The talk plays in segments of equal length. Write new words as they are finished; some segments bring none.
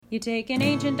You take an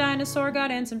ancient dinosaur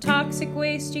god and some toxic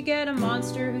waste. You get a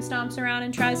monster who stomps around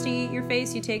and tries to eat your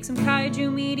face. You take some kaiju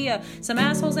media, some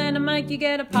assholes and a mic. You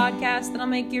get a podcast that'll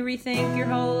make you rethink your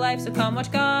whole life. So come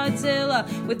watch Godzilla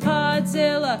with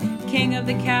Podzilla, king of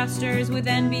the casters with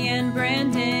NB and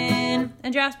Brandon,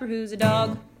 and Jasper who's a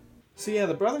dog. So yeah,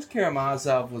 The Brothers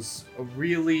Karamazov was a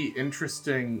really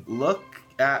interesting look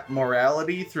at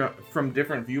morality from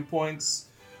different viewpoints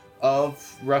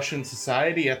of Russian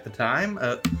society at the time.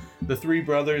 The three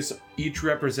brothers each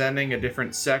representing a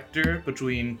different sector,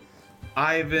 between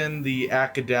Ivan, the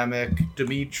academic,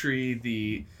 Dmitri,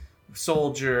 the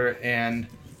soldier, and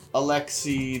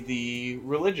Alexei, the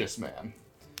religious man.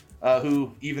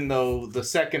 Who, even though the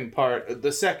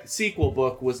sequel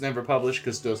book was never published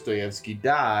because Dostoevsky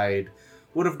died,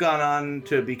 would have gone on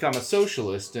to become a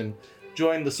socialist and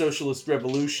join the socialist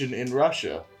revolution in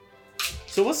Russia.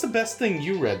 So what's the best thing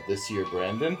you read this year,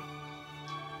 Brandon?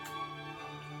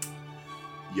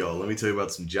 Yo, let me tell you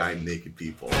about some giant naked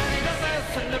people.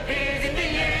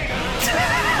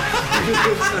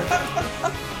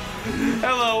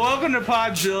 Hello, welcome to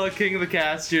Podzilla, King of the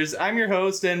Casters. I'm your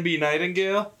host, NB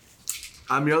Nightingale.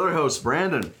 I'm your other host,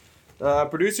 Brandon.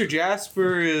 Producer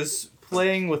Jasper is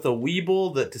playing with a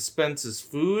Weeble that dispenses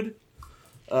food.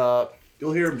 You'll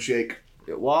hear him shake.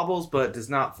 It wobbles, but does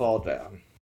not fall down.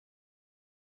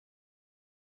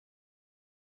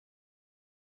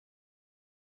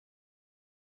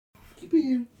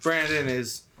 Brandon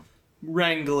is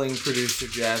wrangling producer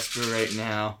Jasper right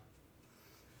now.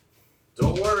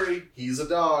 Don't worry, he's a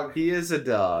dog. He is a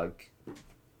dog.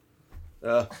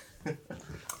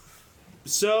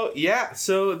 So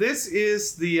this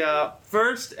is the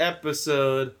first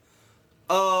episode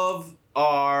of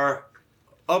our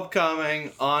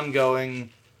upcoming, ongoing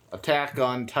Attack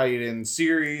on Titan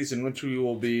series, in which we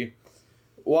will be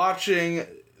watching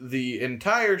the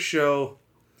entire show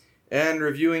and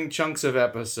reviewing chunks of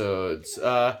episodes.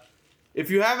 If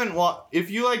you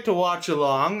like to watch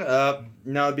along,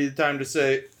 now would be the time to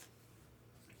say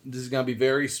this is going to be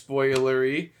very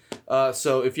spoilery.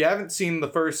 So if you haven't seen the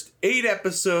first 8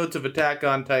 episodes of Attack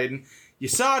on Titan, you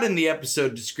saw it in the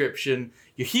episode description,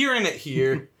 you're hearing it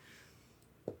here,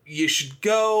 you should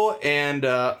go and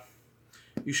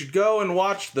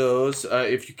watch those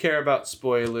if you care about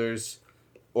spoilers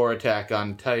or Attack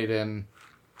on Titan.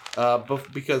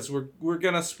 Because we're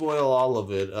gonna spoil all of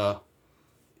it,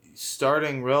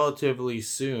 starting relatively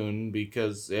soon,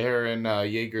 because Eren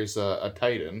Yeager's a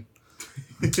Titan.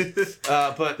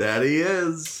 But that he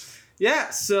is.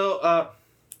 Yeah. So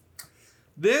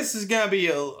this is gonna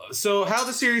be so how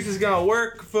the series is gonna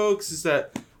work, folks, is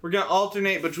that we're gonna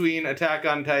alternate between Attack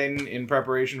on Titan in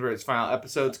preparation for its final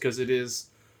episodes, because it is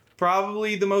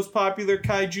probably the most popular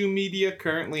kaiju media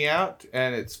currently out,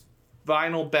 and its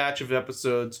final batch of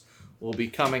episodes will be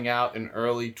coming out in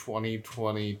early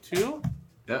 2022.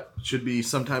 Yep, should be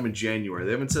sometime in January.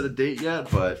 They haven't set a date yet,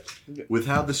 but with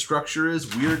how the structure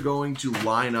is, we're going to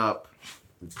line up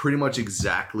pretty much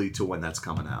exactly to when that's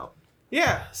coming out.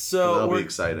 Yeah, so that'll be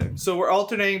exciting. So we're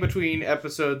alternating between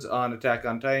episodes on Attack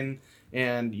on Titan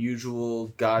and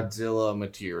usual Godzilla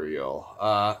material.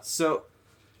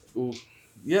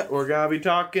 We're gonna be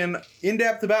talking in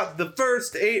depth about the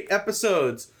first 8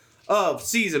 episodes of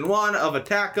Season 1 of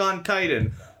Attack on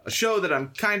Titan. A show that I'm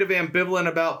kind of ambivalent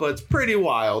about, but it's pretty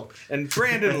wild, and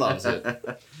Brandon loves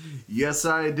it. Yes,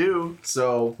 I do.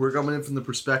 So we're coming in from the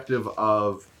perspective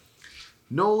of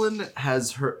Nolan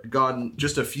has gotten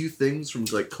just a few things from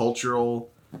like cultural,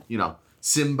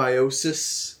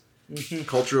 symbiosis,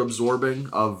 culture absorbing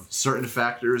of certain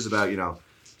factors about,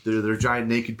 they're giant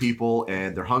naked people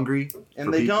and they're hungry.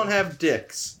 And they don't have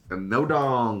dicks. And no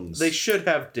dongs. They should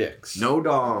have dicks. No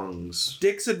dongs.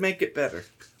 Dicks would make it better.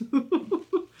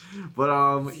 But,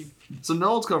 so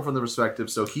Nolan's come from the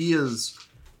perspective, so he is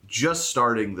just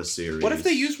starting the series. What if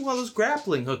they used one of those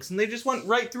grappling hooks and they just went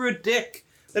right through a dick?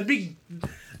 That'd be...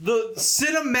 The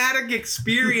cinematic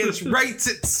experience writes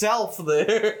itself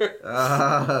there.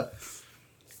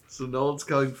 So Nolan's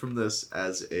coming from this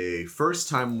as a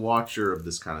first-time watcher of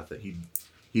this kind of thing.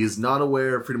 He is not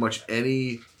aware of pretty much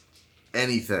anything.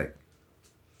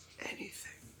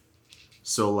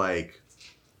 So,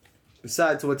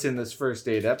 besides what's in this first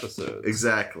 8 episodes.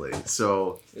 Exactly.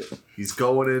 So he's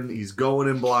going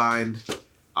in blind.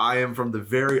 I am from the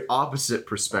very opposite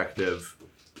perspective.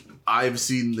 I've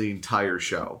seen the entire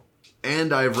show.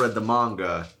 And I've read the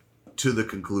manga to the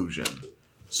conclusion.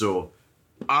 So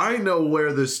I know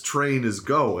where this train is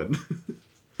going.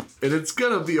 And it's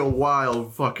gonna be a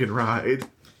wild fucking ride.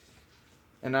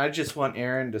 And I just want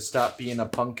Eren to stop being a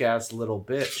punk-ass little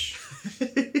bitch.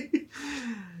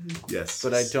 Yes.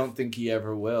 But I don't think he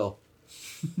ever will.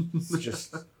 It's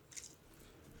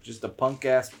just a punk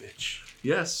ass bitch.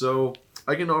 Yes, so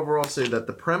I can overall say that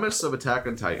the premise of Attack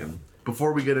on Titan,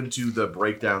 before we get into the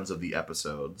breakdowns of the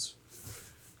episodes,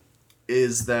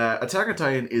 is that Attack on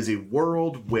Titan is a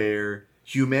world where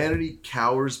humanity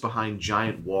cowers behind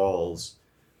giant walls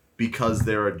because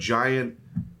there are giants.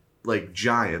 Like,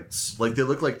 they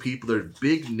look like people. They're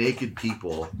big, naked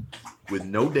people with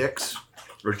no dicks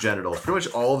or genitals. Pretty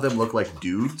much all of them look like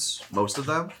dudes, most of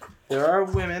them. There are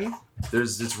women.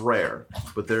 It's rare,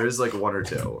 but there is like one or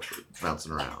two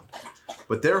bouncing around.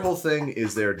 But their whole thing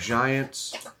is they're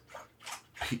giant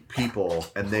people,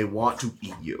 and they want to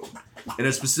eat you. And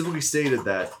it's specifically stated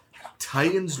that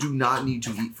Titans do not need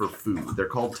to eat for food. They're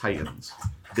called Titans.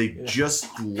 They just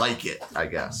like it, I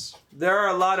guess. There are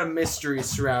a lot of mysteries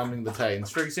surrounding the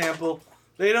Titans. For example,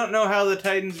 they don't know how the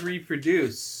Titans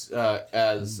reproduce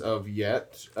as of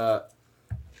yet.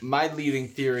 My leading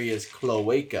theory is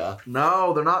cloaca.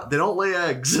 No, they're not. They don't lay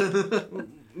eggs.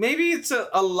 Maybe it's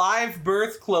a live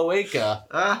birth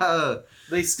cloaca.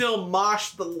 They still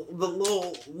mosh the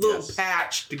little Yes.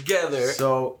 patch together.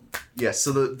 So, yes,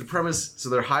 so the premise, so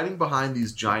they're hiding behind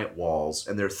these giant walls,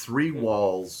 and there are 3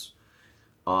 walls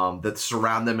that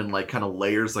surround them in like kind of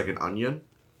layers like an onion.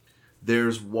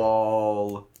 There's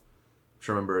wall, I'm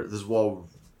trying to remember, there's wall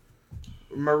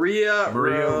Maria,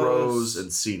 Rose,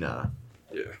 and Cena.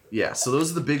 Yeah. Yeah, so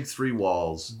those are the big 3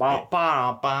 walls. Ba,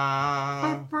 ba,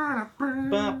 ba.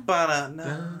 Ba, ba, da,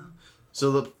 na.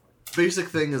 So the basic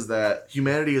thing is that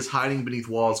humanity is hiding beneath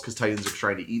walls because Titans are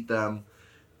trying to eat them.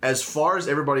 As far as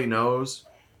everybody knows,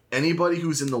 anybody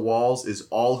who's in the walls is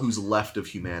all who's left of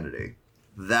humanity.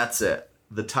 That's it.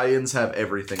 The Titans have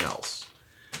everything else.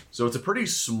 So it's a pretty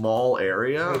small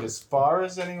area. Wait, as far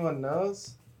as anyone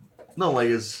knows? No,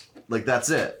 like that's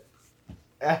it.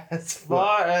 As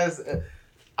far as...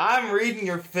 I'm reading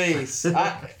your face.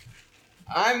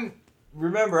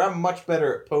 Remember, I'm much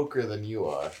better at poker than you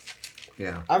are.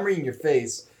 Yeah. I'm reading your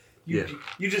face. Yeah.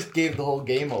 You just gave the whole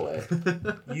game away.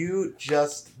 You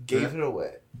just gave it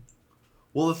away.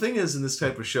 Well, the thing is, in this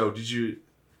type of show,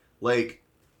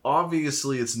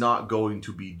 obviously it's not going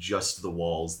to be just the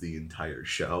walls the entire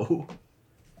show.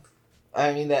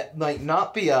 I mean, that might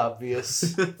not be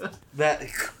obvious. That...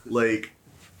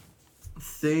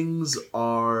 Things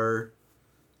are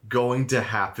going to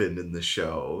happen in the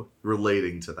show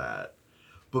relating to that.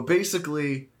 But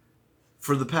basically,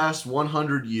 for the past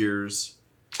 100 years,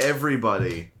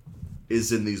 everybody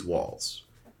is in these walls.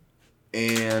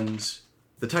 And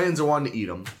the Titans are wanting to eat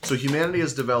them. So humanity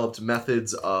has developed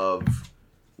methods of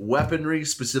weaponry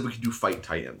specifically to fight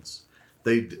Titans.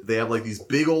 They have like these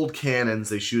big old cannons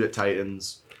they shoot at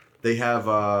Titans. They have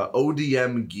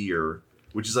ODM gear,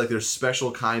 which is like their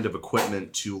special kind of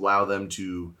equipment to allow them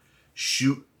to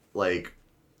shoot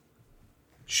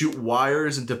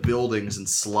wires into buildings and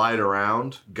slide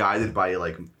around, guided by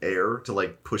like air to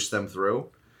like push them through.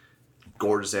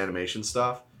 Gorgeous animation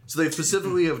stuff. So they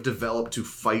specifically have developed to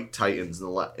fight Titans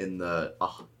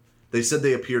they said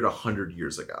they appeared 100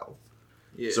 years ago.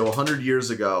 Yeah. So 100 years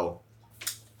ago,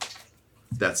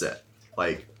 that's it.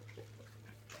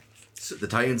 So the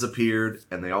Titans appeared,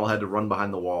 and they all had to run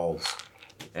behind the walls,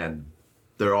 and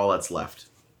they're all that's left.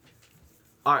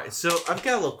 Alright, so I've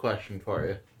got a little question for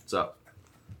you. What's up?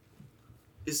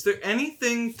 Is there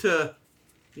anything to,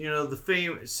 the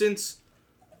fame... Since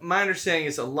my understanding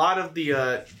is a lot of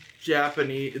the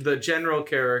the general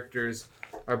characters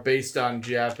are based on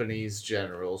Japanese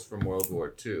generals from World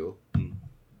War II.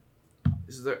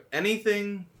 Is there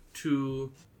anything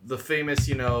to the famous,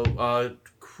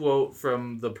 quote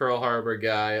from the Pearl Harbor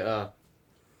guy,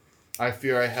 I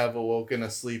fear I have awoken a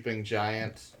sleeping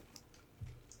giant?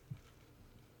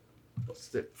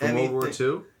 From World War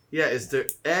II? Yeah, is there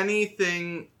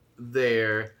anything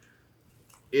there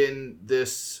in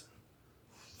this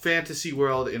fantasy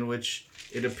world in which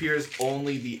it appears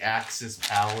only the Axis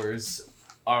powers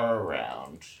are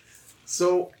around?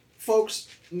 So, folks,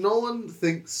 Nolan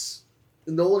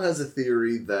has a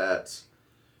theory that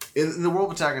in the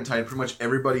world of Attack on Titan, pretty much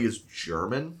everybody is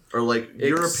German or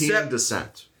European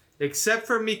descent. Except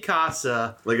for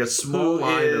Mikasa, Like a small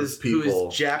line of people. Who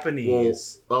is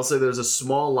Japanese. Well, I'll say there's a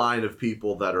small line of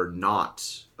people that are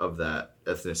not of that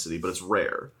ethnicity, but it's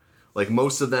rare. Like,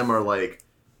 most of them are,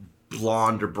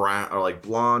 blonde or brown, or,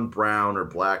 blonde, brown, or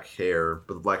black hair,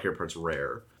 but the black hair part's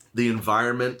rare. The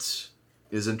environment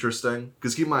is interesting.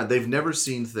 Because keep in mind, they've never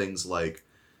seen things like...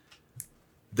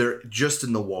 They're just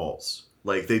in the walls.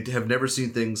 They have never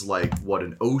seen things like what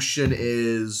an ocean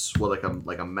is, what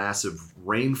like a massive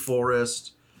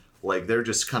rainforest. They're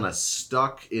just kind of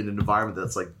stuck in an environment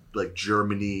that's like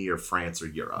Germany or France or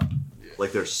Europe. Yeah.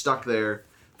 They're stuck there.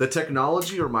 The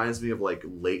technology reminds me of like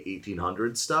late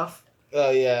 1800s stuff. Oh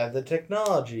yeah, the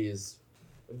technology is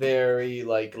very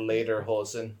like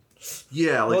lederhosen.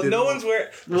 Yeah, like Well, no one's wearing.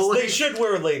 Well, they like- should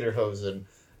wear lederhosen.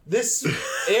 This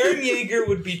Eren Yeager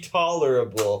would be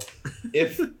tolerable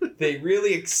if they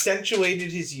really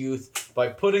accentuated his youth by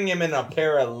putting him in a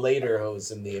pair of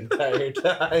lederhosen the entire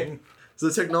time. So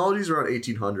the technology's around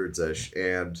 1800s-ish,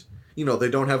 and you know they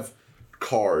don't have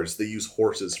cars. They use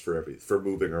horses for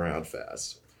moving around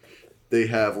fast. They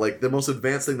have like the most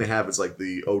advanced thing they have is like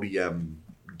the ODM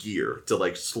gear to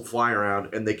like fly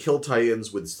around, and they kill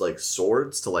Titans with like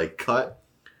swords to like cut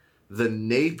the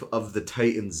nape of the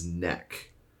Titan's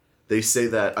neck. They say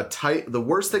that the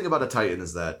worst thing about a Titan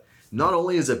is that not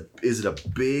only is it a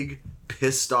big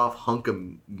pissed off hunk of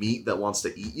meat that wants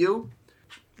to eat you,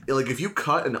 like if you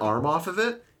cut an arm off of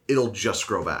it, it'll just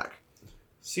grow back.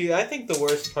 See, I think the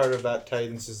worst part about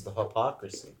Titans is the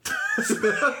hypocrisy.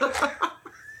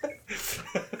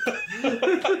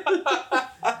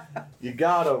 You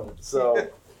got him. So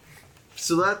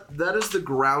that is the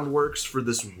groundworks for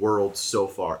this world so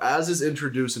far. As is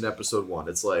introduced in episode 1,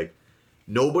 it's like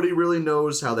nobody really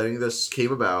knows how any of this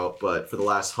came about, but for the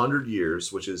last 100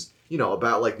 years, which is, you know,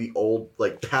 about like the old,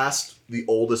 like past the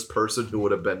oldest person who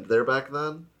would have been there back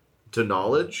then to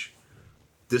knowledge,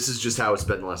 this is just how it's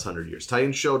been the last 100 years.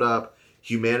 Titans showed up.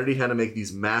 Humanity had to make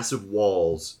these massive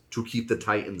walls to keep the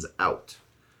Titans out.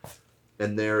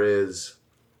 And there is...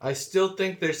 I still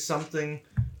think there's something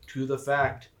to the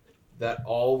fact that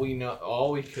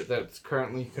that's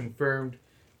currently confirmed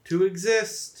to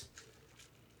exist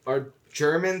are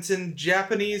Germans and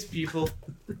Japanese people.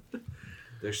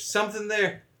 There's something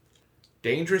there.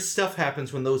 Dangerous stuff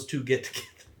happens when those two get together.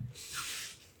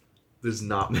 There's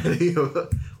not many of them.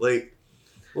 Like...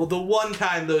 Well, the one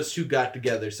time those two got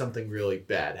together, something really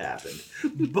bad happened.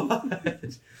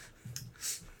 But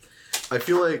I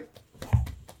feel like...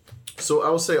 So I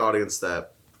will say, audience,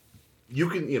 that you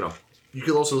can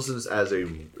also listen to this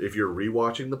if you're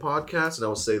rewatching the podcast, and I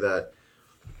will say that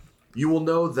you will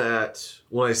know that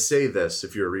when I say this,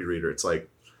 if you're a rereader, it's like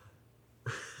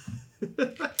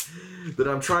that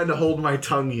I'm trying to hold my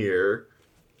tongue here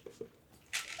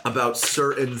about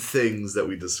certain things that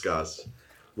we discuss.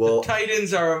 Well, the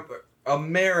Titans are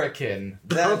American.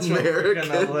 That's what we're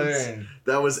gonna learn.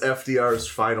 That was FDR's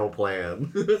final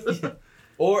plan.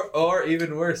 Or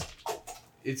even worse,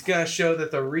 it's gonna show that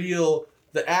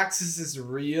the Axis'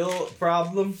 real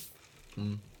problem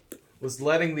was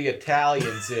letting the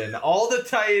Italians in.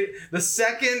 The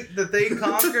second that they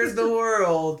conquered the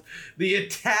world, the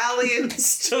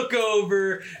Italians took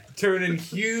over, turning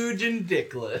huge and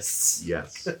dickless.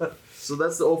 Yes. So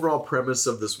that's the overall premise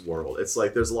of this world. It's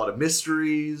like there's a lot of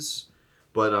mysteries,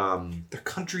 but Their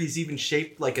country is even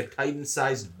shaped like a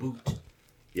Titan-sized boot.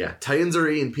 yeah, Titans are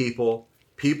eating people.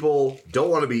 People don't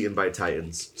want to be eaten by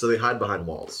Titans, so they hide behind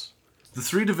walls. The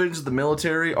 3 divisions of the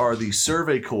military are the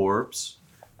Survey Corps,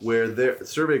 where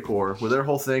their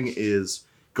whole thing is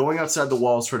going outside the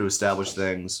walls, trying to establish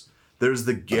things. There's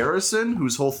the Garrison,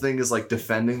 whose whole thing is like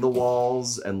defending the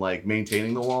walls and like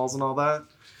maintaining the walls and all that.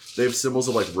 They have symbols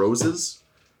of like roses.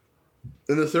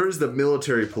 And the third is the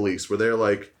Military Police, where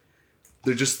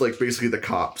they're just like basically the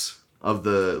cops of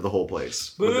the whole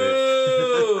place.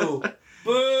 Boo!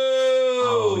 Boo!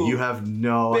 Oh, you have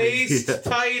no Based idea.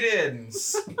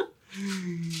 Titans.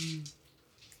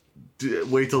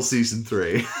 Wait till season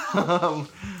 3.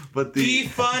 But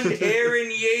Defund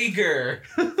Eren Yeager.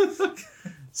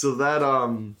 so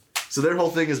their whole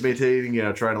thing is maintaining,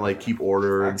 trying to like keep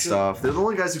order and Actually- stuff. They're the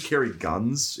only guys who carry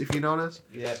guns, if you notice.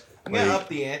 Yeah. I'm gonna up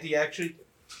the ante, actually.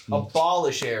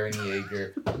 Abolish Eren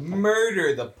Yeager.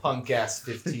 Murder the punk-ass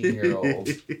 15-year-old.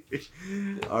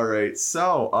 All right,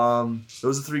 so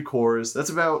those are 3 cores.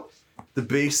 That's about the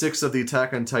basics of the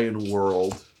Attack on Titan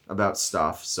world about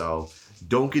stuff. So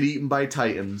don't get eaten by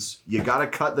Titans. You gotta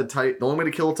cut the Titan. The only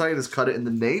way to kill a Titan is cut it in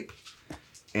the nape.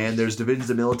 And there's divisions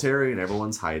of military, and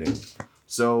everyone's hiding.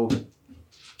 So,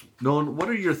 Nolan, what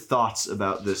are your thoughts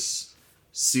about this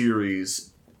series?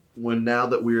 Now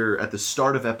that we're at the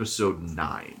start of episode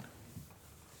 9.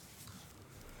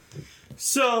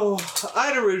 So,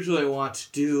 I'd originally want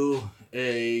to do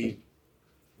a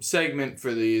segment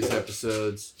for these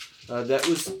episodes that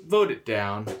was voted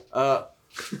down,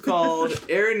 called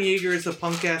Eren Yeager is a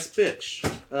Punk-Ass Bitch,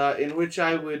 in which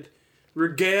I would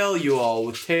regale you all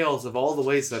with tales of all the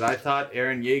ways that I thought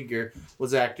Eren Yeager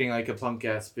was acting like a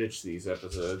punk-ass bitch these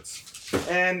episodes.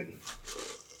 And...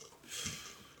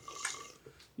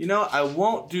 I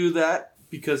won't do that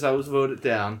because I was voted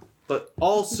down. But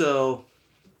also,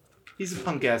 he's a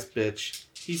punk-ass bitch.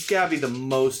 He's gotta be the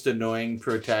most annoying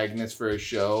protagonist for a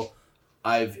show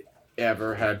I've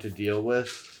ever had to deal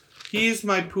with. He's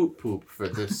my poop for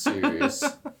this series.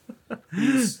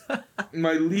 He's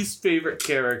my least favorite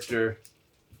character.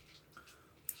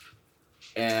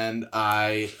 And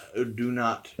I do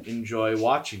not enjoy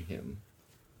watching him.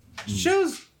 The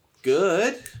show's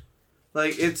good.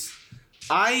 Like,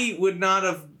 I would not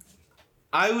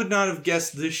have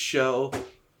guessed this show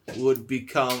would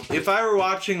become, if I were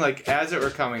watching, like, as it were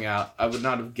coming out, I would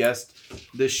not have guessed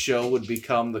this show would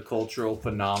become the cultural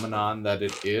phenomenon that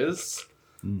it is.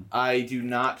 I do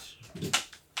not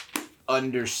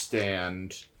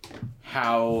understand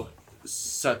how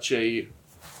such a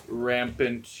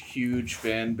rampant, huge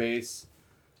fan base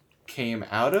came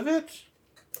out of it.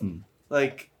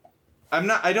 Like,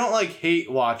 I don't, like,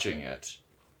 hate watching it,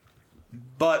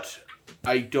 but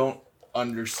I don't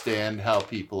understand how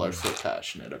people are so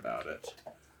passionate about it.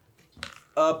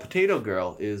 Potato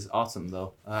Girl is awesome,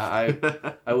 though. I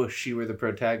wish she were the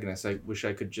protagonist. I wish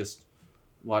I could just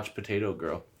watch Potato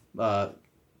Girl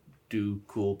do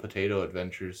cool potato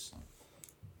adventures.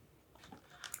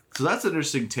 So that's an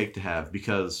interesting take to have,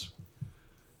 because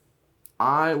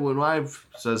when I've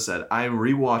said I'm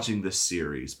rewatching this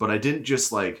series, but I didn't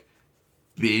just like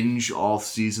binge all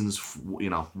seasons,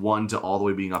 1 to all the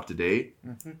way being up to date.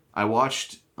 Mm-hmm. I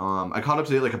watched, I caught up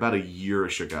to date like about a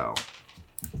year-ish ago,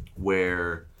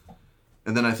 and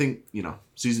then I think,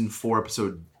 season 4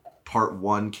 episode part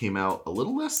 1 came out a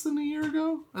little less than a year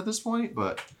ago at this point,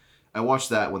 but I watched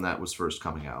that when that was first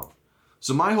coming out.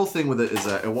 So my whole thing with it is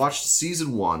that I watched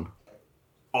season 1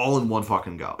 all in one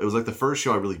fucking go. It was like the first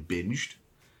show I really binged.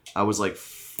 I was like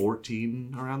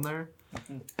 14 around there.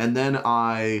 Mm-hmm. And then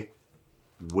I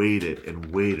waited,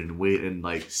 and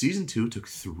like season 2 took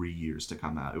 3 years to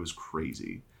come out. It was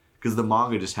crazy because the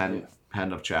manga just hadn't had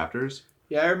enough chapters.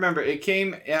 Yeah, I remember it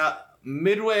came out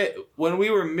when we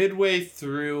were midway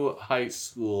through high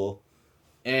school,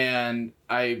 and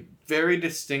I very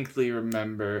distinctly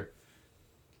remember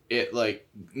it, like,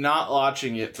 not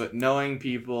watching it, but knowing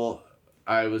people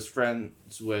I was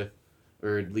friends with,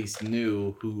 or at least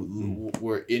knew, who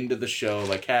were into the show,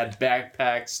 like had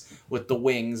backpacks with the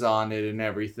wings on it and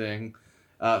everything,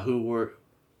 who were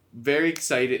very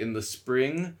excited in the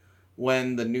spring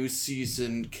when the new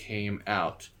season came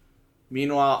out.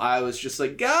 Meanwhile, I was just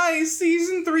like, guys,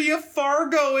 season 3 of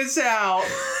Fargo is out.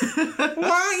 Why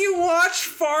don't you watch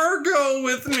Fargo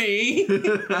with me?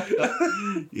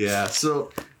 Yeah,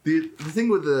 so the thing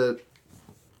with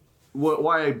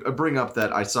why I bring up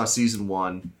that I saw season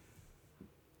 1,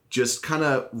 just kind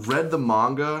of read the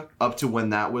manga up to when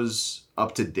that was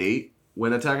up to date,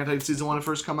 when Attack on Titan season 1 had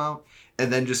first come out,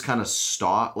 and then just kind of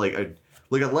stopped. I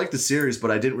liked the series,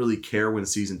 but I didn't really care when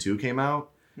season 2 came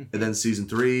out, and then season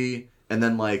 3, and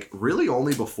then like really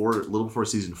only a little before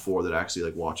season 4 that I actually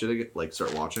like watch it again, like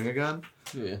start watching again.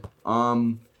 Yeah.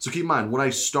 So keep in mind, when I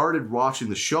started watching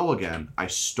the show again, I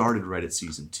started right at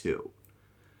season 2.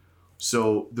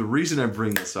 So the reason I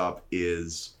bring this up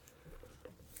is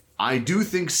I do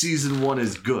think season 1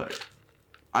 is good.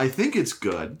 I think it's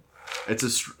good.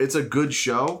 It's a good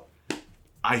show.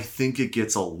 I think it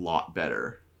gets a lot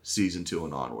better season 2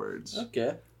 and onwards.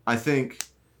 Okay. I think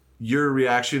your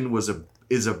reaction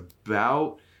is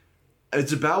about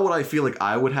what I feel like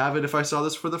I would have it if I saw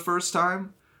this for the first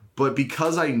time. But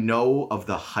because I know of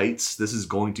the heights this is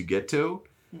going to get to,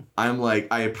 I'm like,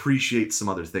 I appreciate some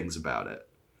other things about it.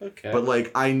 Okay. But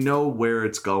like, I know where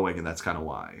it's going, and that's kind of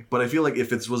why. But I feel like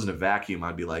if it wasn't a vacuum,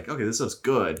 I'd be like, okay, this is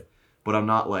good. But I'm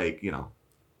not like,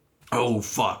 oh,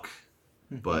 fuck.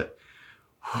 But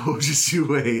just you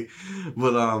wait.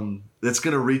 But it's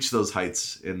going to reach those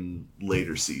heights in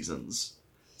later seasons.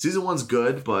 Season 1's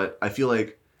good, but I feel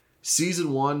like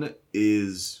season 1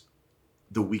 is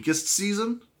the weakest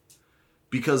season.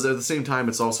 Because at the same time,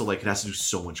 it's also like it has to do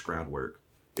so much groundwork.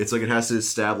 It's like it has to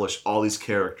establish all these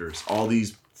characters, all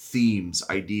these themes,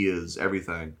 ideas,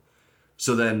 everything.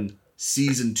 So then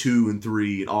season 2 and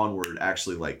 3 and onward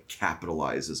actually like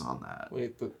capitalizes on that.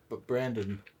 Wait, but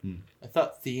Brandon, I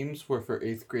thought themes were for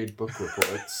 8th grade book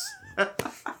reports.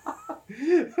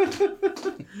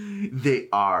 They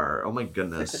are. Oh my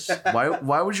goodness.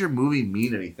 Why would your movie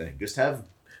mean anything? Just have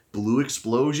blue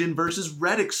explosion versus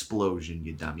red explosion,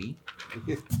 you dummy.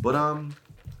 But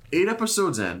 8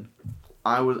 episodes in,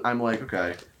 I'm like,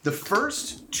 okay. The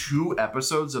first 2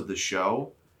 episodes of the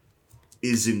show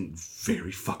isn't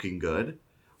very fucking good.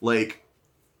 Like,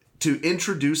 to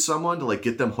introduce someone, to like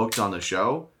get them hooked on the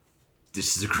show,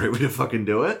 this is a great way to fucking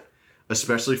do it.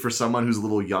 Especially for someone who's a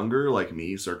little younger, like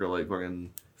me, circa like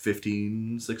fucking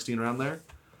 15, 16, around there.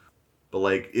 But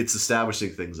like, it's establishing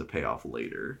things that pay off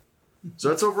later. So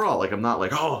that's overall, like, I'm not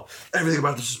like, oh, everything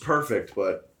about this is perfect,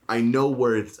 but I know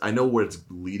where it's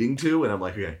leading to, and I'm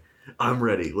like, okay, I'm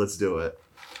ready. Let's do it.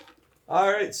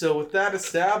 All right. So with that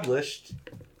established,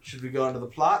 should we go into the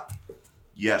plot?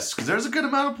 Yes, because there's a good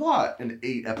amount of plot in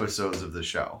 8 episodes of the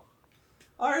show.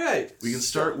 All right. We can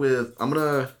start with I'm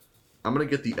gonna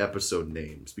get the episode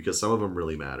names because some of them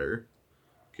really matter.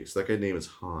 Okay, so that guy's name is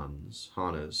Hannes.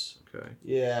 Okay.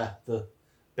 Yeah, the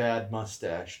bad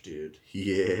mustache dude.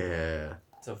 Yeah.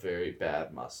 It's a very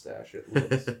bad mustache. It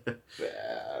looks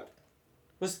bad.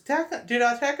 Was Attack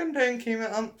on Titan came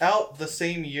out the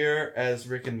same year as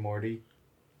Rick and Morty?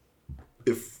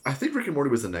 I think Rick and Morty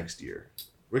was the next year.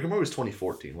 Rick and Morty was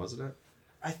 2014, wasn't it?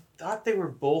 I thought they were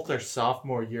both our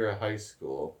sophomore year of high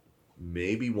school.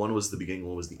 Maybe one was the beginning,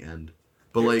 one was the end.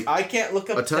 But like, I can't look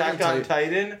up Attack on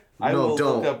Titan. I will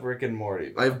look up Rick and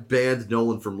Morty. I've banned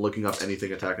Nolan from looking up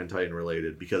anything Attack on Titan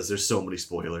related because there's so many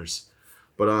spoilers.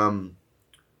 But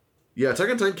yeah, Attack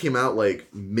on Titan came out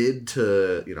like mid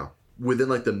to within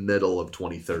like the middle of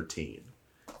 2013,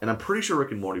 and I'm pretty sure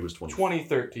Rick and Morty was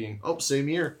 2013. Oh, same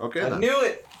year. Okay, I knew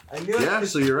it. Yeah,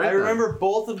 so you're right. I remember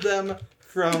both of them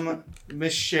from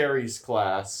Miss Sherry's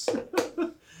class.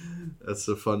 That's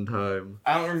a fun time.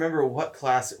 I don't remember what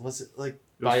class it was. It like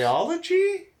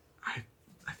biology? I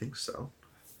think so.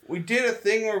 We did a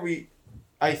thing where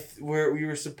we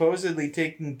were supposedly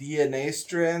taking DNA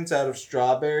strands out of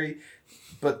strawberry,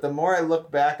 but the more I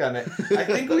look back on it, I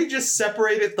think we just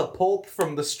separated the pulp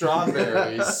from the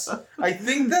strawberries. I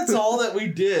think that's all that we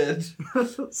did.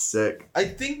 Sick. I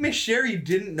think Miss Sherry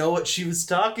didn't know what she was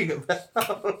talking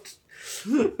about.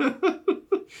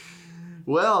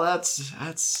 Well,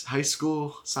 that's high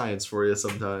school science for you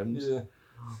sometimes. Yeah.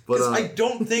 But I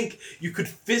don't think you could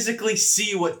physically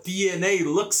see what DNA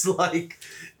looks like.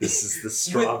 This is the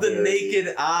strawberry. With the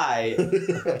naked eye.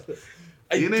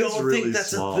 I don't really think that's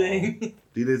small. a thing.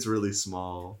 DNA's really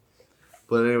small.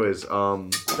 But anyways,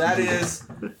 that is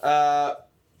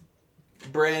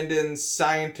Brandon's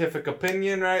scientific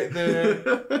opinion right there.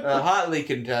 Hotly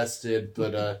contested,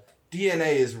 but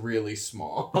DNA is really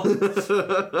small.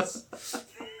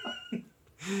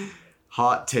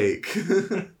 Hot take.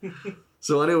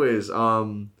 So anyways,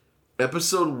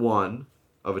 episode 1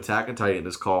 of Attack on Titan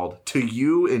is called To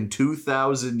You in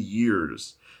 2,000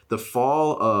 Years. The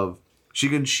Fall of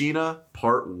Shiganshina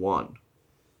Part 1.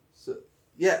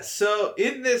 So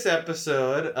in this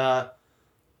episode,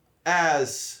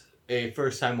 as a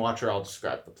first-time watcher, I'll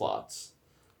describe the plots.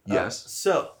 Yes.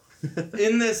 So,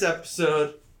 in this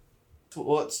episode,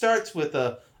 it starts with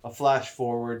a flash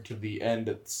forward to the end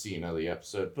of the scene of the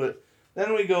episode, but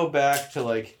then we go back to,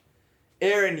 like,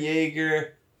 Eren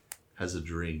Yeager has a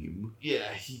dream.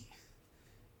 Yeah,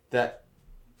 that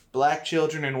black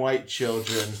children and white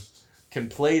children can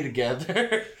play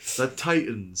together. That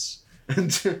Titans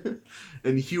and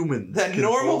humans. That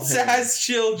normal size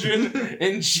children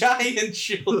and giant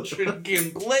children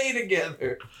can play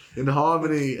together. In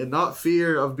harmony and not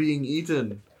fear of being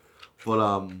eaten.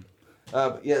 But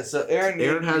yeah, so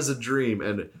Eren has a dream,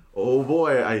 and oh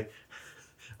boy,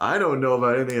 I don't know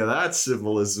about any of that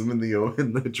symbolism in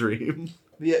the dream.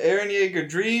 Yeah, Eren Yeager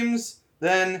dreams.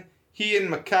 Then he and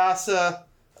Mikasa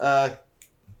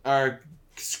are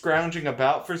scrounging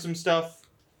about for some stuff.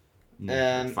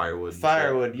 And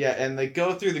firewood, yeah. And they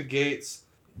go through the gates.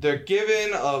 They're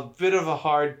given a bit of a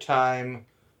hard time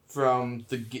from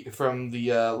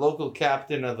the local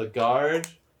captain of the guard.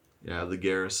 Yeah, the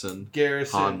garrison.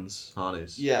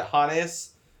 Hannes. Yeah,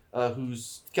 Hannes,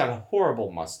 who's got a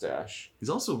horrible mustache. He's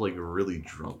also like really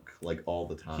drunk, like all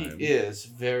the time. He is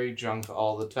very drunk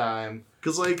all the time.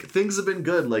 Cause like things have been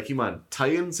good. Like, come on,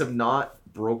 Titans have not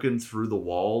broken through the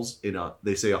walls in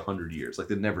they say 100 years. Like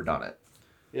they've never done it.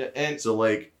 Yeah, and so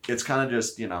like it's kind of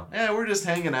just we're just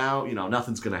hanging out.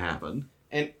 Nothing's gonna happen.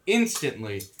 And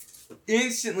instantly,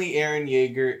 Eren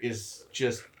Yeager is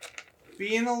just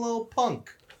being a little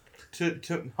punk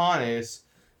to Hannes,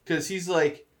 because he's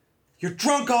like, "You're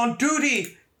drunk on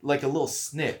duty," like a little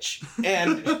snitch,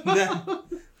 and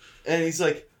and he's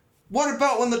like, "What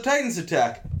about when the Titans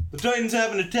attack? The Titans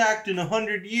haven't attacked in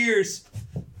 100 years.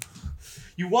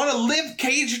 You want to live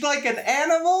caged like an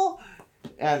animal?"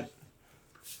 And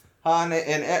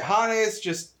Hannes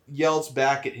just yells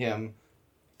back at him,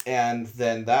 and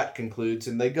then that concludes,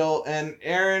 and they go, and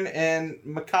Eren and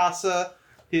Mikasa,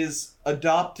 his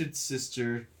adopted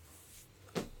sister,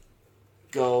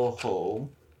 go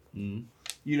home. Mm.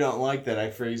 You don't like that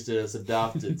I phrased it as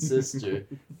adopted sister,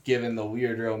 given the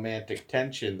weird romantic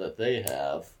tension that they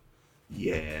have.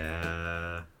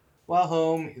 Yeah. While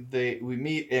home, we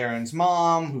meet Eren's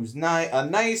mom, who's a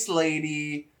nice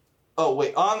lady. Oh,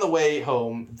 wait, on the way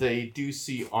home, they do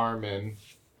see Armin,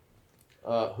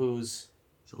 who's...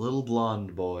 It's a little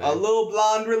blonde boy. A little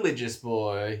blonde religious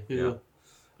boy. Who,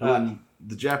 And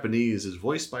the Japanese is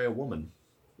voiced by a woman.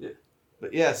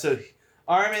 But yeah, so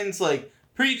Armin's like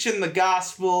preaching the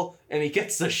gospel, and he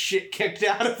gets the shit kicked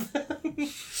out of him.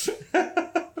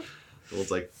 It's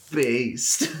like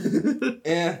based.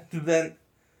 and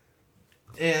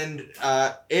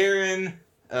Aaron,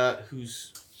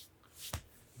 who's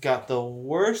got the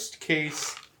worst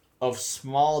case of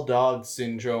small dog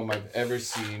syndrome I've ever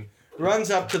seen, runs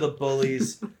up to the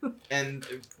bullies, and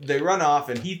they run off,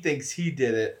 and he thinks he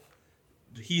did it.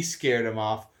 He scared him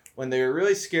off when they were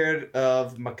really scared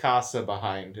of Mikasa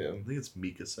behind him. I think it's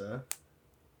Mikasa.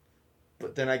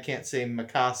 But then I can't say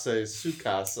Mikasa is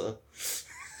Tsukasa.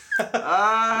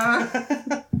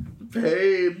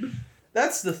 Pain.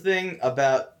 That's the thing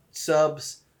about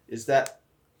subs, is that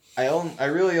I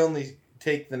really only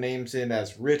take the names in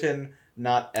as written,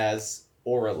 not as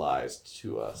oralized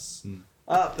to us.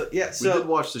 But yeah, so we did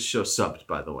watch the show subbed,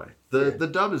 by the way. The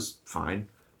dub is fine,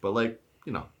 but like,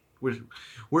 you know,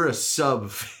 we're a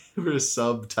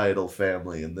subtitle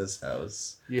family in this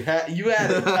house. you had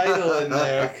a title in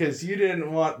there because you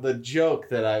didn't want the joke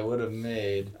that I would have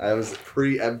made. I was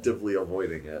preemptively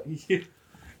avoiding it.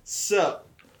 So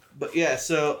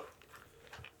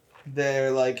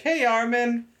they're like, "Hey,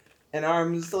 Armin," and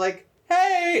Armin's like,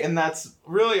 "Hey," and that's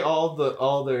really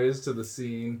all there is to the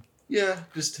scene. Yeah,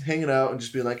 just hanging out and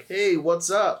just being like, "Hey,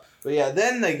 what's up?" But yeah,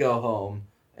 then they go home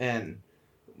and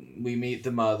we meet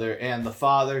the mother and the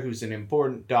father, who's an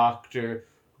important doctor.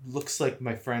 Looks like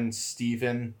my friend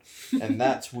Steven, and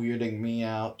that's weirding me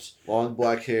out. Long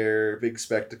black hair, big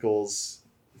spectacles.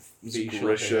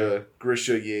 Grisha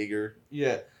Jaeger.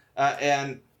 Yeah,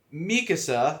 and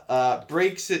Mikasa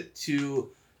breaks it to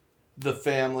the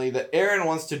family that Eren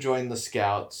wants to join the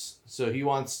Scouts, so he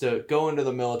wants to go into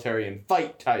the military and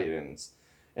fight Titans.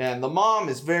 And the mom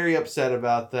is very upset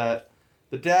about that.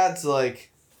 The dad's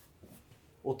like,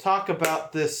 "We'll talk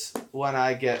about this when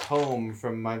I get home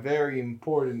from my very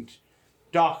important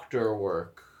doctor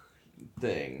work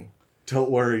thing." Don't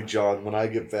worry, John. When I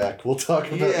get back, we'll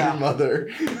talk about your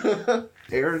mother.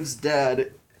 Aaron's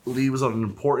dad leaves on an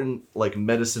important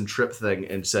medicine trip thing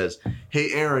and says,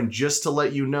 "Hey, Aaron, just to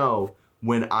let you know,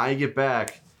 when I get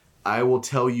back, I will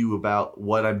tell you about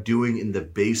what I'm doing in the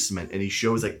basement." And he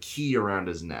shows a key around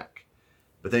his neck.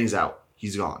 But then he's out.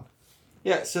 He's gone.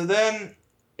 Yeah, so then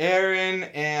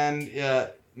Eren and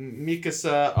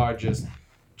Mikasa are just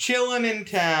chilling in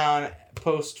town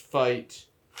post-fight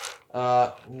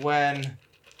when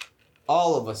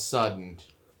all of a sudden,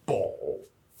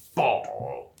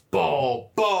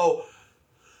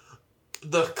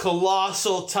 the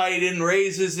colossal titan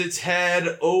raises its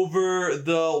head over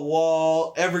the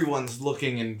wall. Everyone's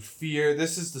looking in fear.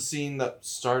 This is the scene that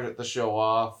started the show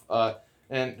off.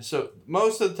 And so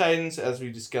most of the titans, as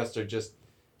we discussed, are just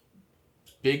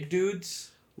big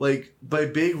dudes. Like, by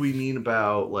big, we mean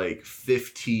about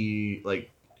 15, 3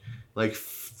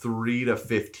 to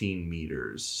 15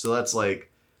 meters. So that's like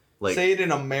say it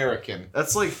in American.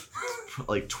 That's like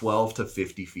 12 to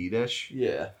 50 feet-ish.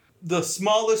 Yeah. The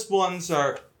smallest ones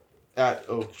are at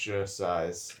Okja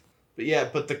size.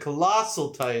 But the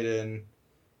colossal titan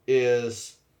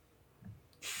is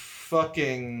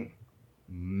fucking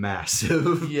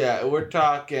massive. Yeah, we're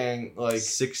talking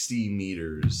 60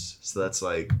 meters. So that's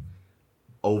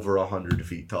over 100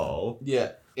 feet tall.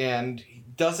 Yeah, and he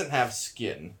doesn't have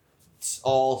skin. It's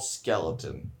all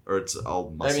skeleton. Or it's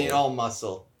all muscle. I mean, all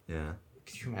muscle. Yeah.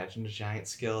 Could you imagine a giant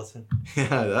skeleton?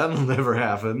 Yeah, that'll never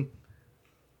happen.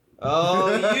 Oh,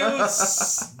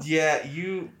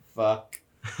 you fuck.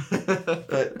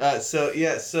 But,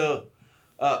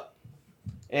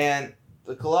 and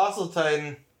the colossal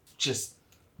titan just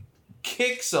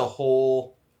kicks a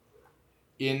hole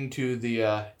into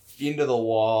the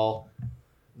wall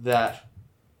that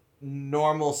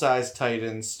normal-sized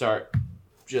titans start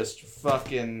just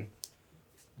fucking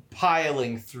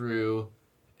piling through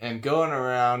and going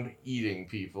around eating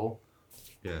people.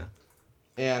 Yeah.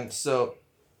 And so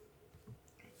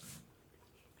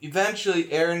eventually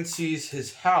Eren sees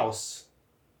his house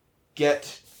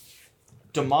get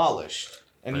demolished,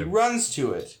 and he runs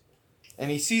to it,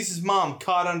 and he sees his mom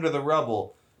caught under the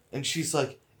rubble, and she's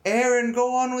like, "Eren,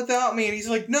 go on without me," and he's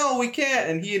like, "No, we can't,"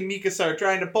 and he and Mikasa are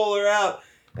trying to pull her out,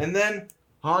 and then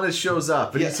Hannes shows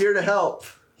up, and he's here to help.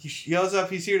 He yells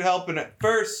up, he's here to help, and at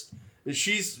first,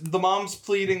 the mom's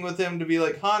pleading with him to be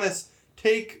like, "Hannes,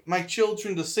 take my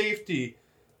children to safety,"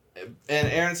 and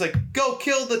Eren's like, "Go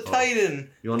kill the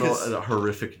Titan." You want to know a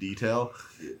horrific detail?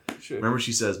 Sure. Remember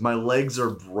she says, "My legs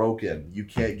are broken. You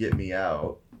can't get me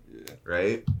out." Yeah.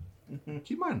 Right? Mm-hmm.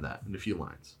 Keep in mind that in a few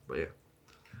lines. But yeah.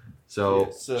 So,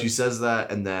 so she says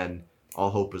that, and then all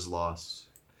hope is lost.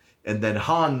 And then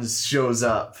Hans shows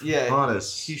up. Yeah,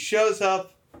 Hannes. he shows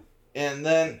up, and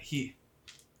then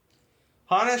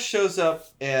Hannes shows up,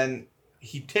 and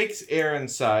he takes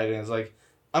Aaron's side, and is like,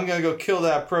 I'm gonna go kill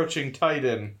that approaching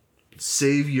Titan.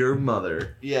 Save your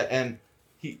mother. Yeah, and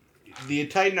the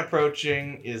Titan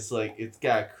approaching is like, it's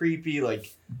got a creepy,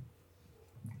 like,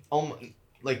 almost,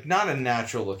 like not a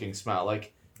natural looking smile,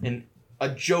 like a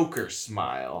Joker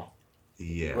smile.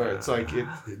 Yeah. Where it's like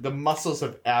the muscles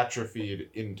have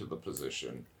atrophied into the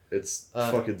position. It's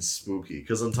fucking spooky.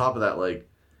 Because on top of that, like,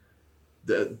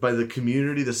 by the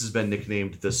community, this has been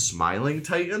nicknamed the Smiling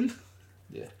Titan.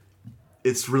 Yeah.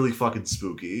 It's really fucking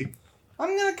spooky.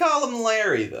 I'm gonna call him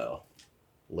Larry though.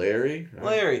 Larry.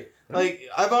 Like,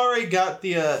 I've already got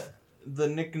the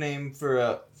nickname for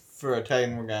a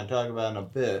Titan we're gonna talk about in a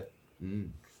bit. Mm.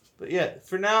 But yeah,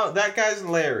 for now, that guy's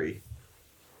Larry.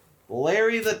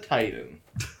 Larry the Titan.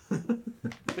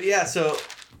 But yeah, so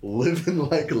Living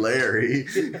like Larry.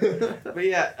 but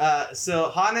yeah, so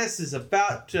Hannes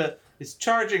is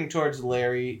charging towards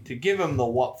Larry to give him the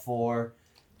what for,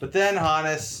 but then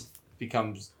Hannes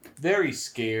becomes very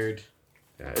scared.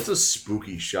 Yeah, it's a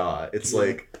spooky shot. It's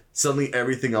like suddenly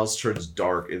everything else turns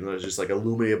dark and there's just like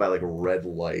illuminated by like red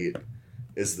light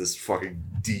is this fucking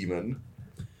demon.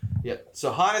 Yeah,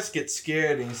 so Hannes gets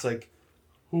scared and he's like,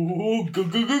 ooh,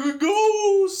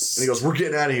 ghosts! And he goes, "We're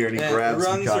getting out of here," and he grabs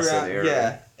runs around. Aaron.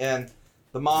 Yeah, and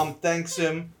the mom thanks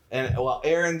him, and while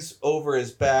Aaron's over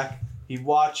his back, he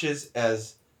watches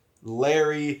as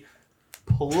Larry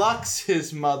plucks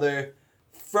his mother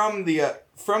from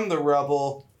the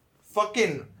rubble,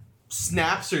 fucking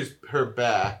snaps her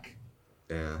back,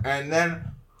 Yeah. and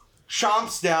then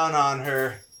chomps down on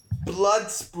her,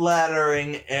 blood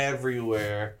splattering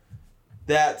everywhere.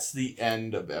 That's the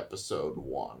end of episode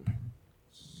 1.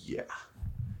 Yeah.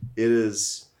 It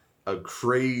is a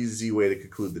crazy way to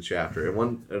conclude the chapter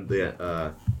and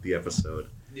the episode.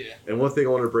 Yeah. And one thing I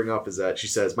want to bring up is that she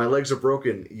says, "My legs are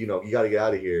broken. You know, you got to get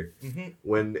out of here." Mm-hmm.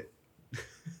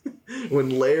 When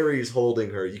Larry's holding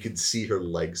her, you can see her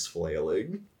legs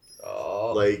flailing.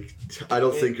 Oh. Like, I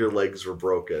don't think her legs were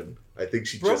broken. I think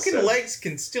she just Broken said, legs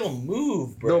can still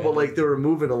move, bro. No, but like they were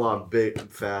moving along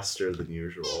faster than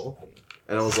usual.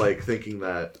 And I was like thinking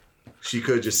that she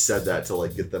could have just said that to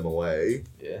like get them away.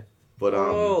 Yeah. But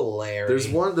Larry. there's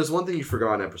one thing you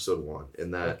forgot in episode 1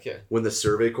 in that when the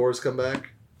Survey Corps come back.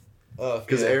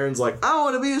 Because Aaron's like, "I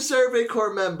want to be a Survey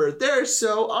Corps member. They're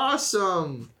so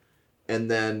awesome." And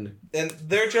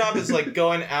their job is like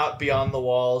going out beyond the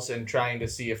walls and trying to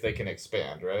see if they can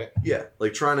expand, right? yeah,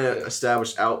 like trying to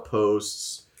establish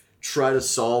outposts, try to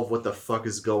solve what the fuck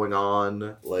is going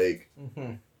on, like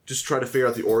just try to figure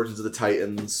out the origins of the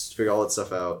Titans, figure all that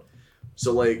stuff out.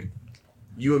 So like,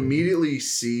 you immediately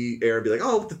see Aaron be like,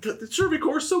 "Oh, the Survey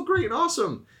Corps is so great and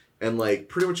awesome," and like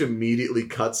pretty much immediately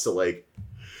cuts to like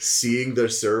seeing the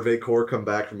Survey Corps come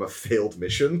back from a failed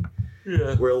mission.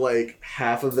 Yeah. Where like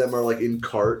half of them are like in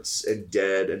carts and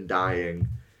dead and dying,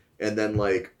 and then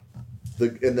like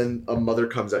and then a mother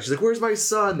comes out. She's like, "Where's my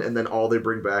son?" And then all they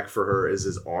bring back for her is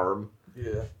his arm.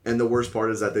 Yeah. And the worst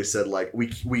part is that they said like we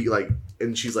like,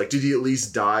 and she's like, "Did he at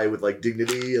least die with like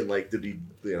dignity?" And like, did he,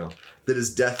 you know, did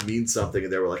his death mean something?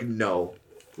 And they were like, "No,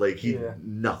 like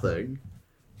nothing.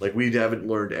 Like we haven't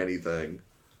learned anything."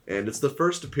 And it's the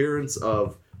first appearance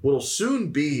of what'll soon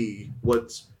be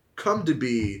what's come to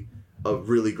be a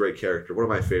really great character. One of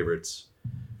my favorites.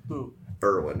 Who?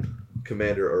 Erwin.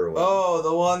 Commander Erwin. Oh,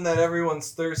 the one that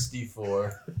everyone's thirsty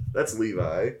for. That's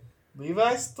Levi.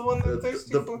 Levi's the one they're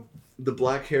thirsty for? The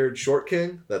black-haired short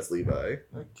king, that's Levi.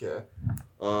 Okay.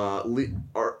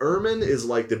 Ermin is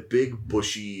like the big,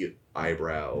 bushy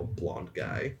eyebrow blonde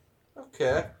guy.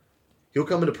 Okay. He'll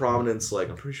come into prominence, like,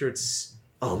 I'm pretty sure it's...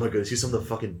 Oh my goodness, he's some of the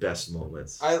fucking best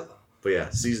moments. But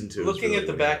yeah, season 2. Looking really at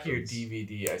the when back it of your happens.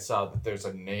 DVD, I saw that there's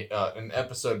an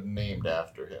episode named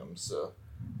after him. So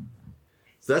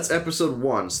that's episode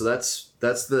 1. So that's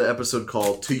the episode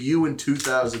called "To You in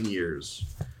 2,000 Years."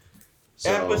 So,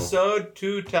 episode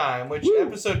 2 time, which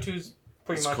episode 2 is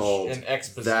pretty much an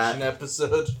exposition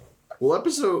episode. Well,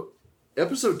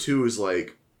 episode 2 is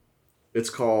like,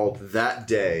 it's called "That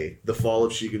Day: The Fall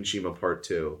of Shiganshima Part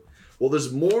 2." Well,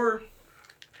 there's more.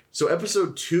 So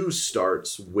episode 2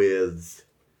 starts with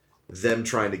them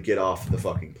trying to get off the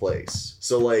fucking place.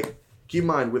 So like, keep in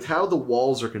mind with how the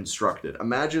walls are constructed.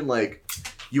 Imagine like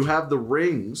you have the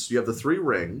rings, you have the 3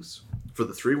 rings for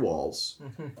the 3 walls,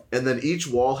 and then each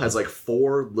wall has like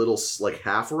 4 little like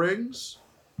half rings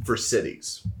for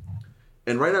cities.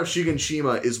 And right now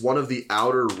Shiganshima is one of the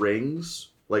outer rings,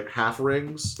 like half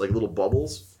rings, like little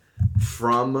bubbles.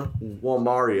 from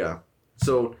Walmaria.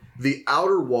 So the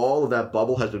outer wall of that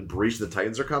bubble has been breached. The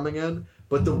Titans are coming in,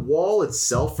 but the wall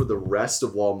itself for the rest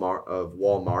of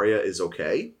Walmaria is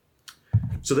okay.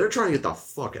 So they're trying to get the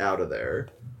fuck out of there.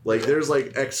 Like there's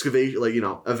like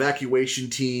evacuation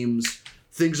teams.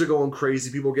 Things are going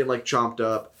crazy. People are getting like chomped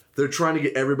up. They're trying to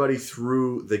get everybody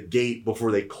through the gate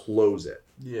before they close it.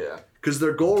 Yeah. Because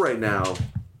their goal right now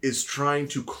is trying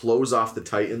to close off the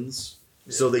Titans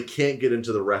so they can't get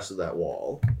into the rest of that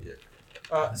wall.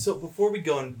 Yeah. So before we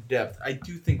go in depth, I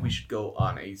do think we should go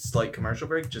on a slight commercial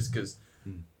break just because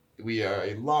we are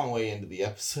a long way into the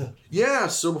episode. Yeah,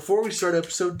 so before we start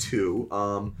episode 2,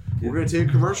 we're going to take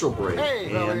a commercial break. Hey,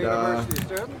 and university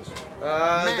students.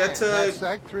 That's a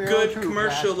Sec good 302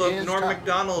 commercial class of is Norm tough.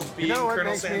 MacDonald being You know what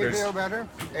Colonel makes Sanders. me feel better?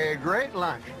 A great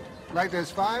lunch, like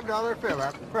this $5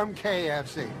 fill-up from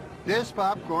KFC. This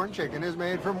popcorn chicken is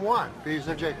made from one piece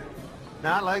of chicken,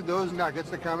 not like those nuggets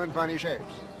that come in funny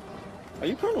shapes. Are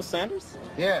you Colonel Sanders?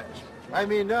 Yes, I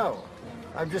mean no.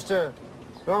 I'm just a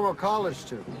normal college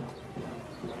student.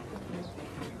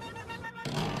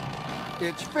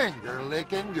 It's finger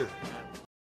licking good.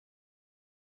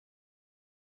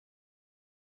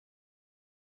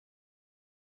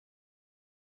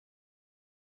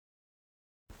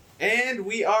 And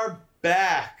we are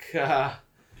back.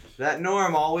 That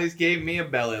Norm always gave me a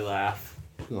belly laugh.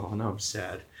 Oh, now I'm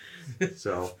sad.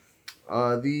 So,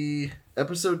 the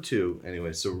episode 2,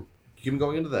 anyway, so keep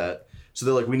going into that. So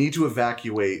they're like, we need to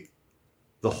evacuate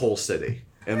the whole city.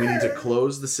 And we need to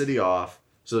close the city off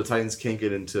so the Titans can't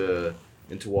get into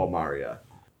Walmaria.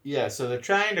 Yeah, so they're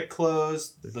trying to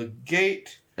close the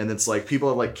gate. And it's like, people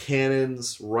have like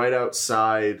cannons right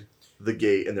outside the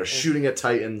gate, and they're shooting at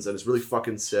Titans, and it's really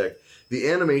fucking sick. The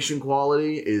animation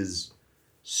quality is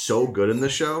so good in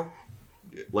this show.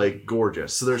 Like,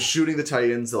 gorgeous. So they're shooting the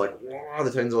Titans, they're like, wow,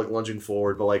 the Titans are like lunging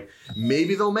forward, but like,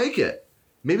 maybe they'll make it.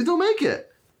 Maybe they'll make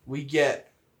it. We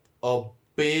get a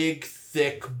big,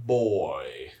 thick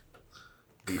boy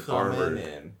The coming armored,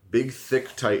 in. big,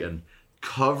 thick Titan,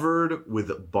 covered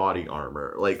with body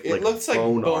armor. It looks like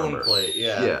bone armor. plate,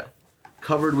 yeah. Yeah.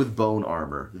 Covered with bone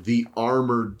armor. The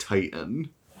armored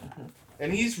Titan.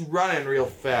 And he's running real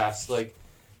fast. Like,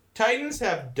 Titans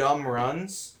have dumb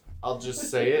runs. I'll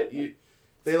just say it.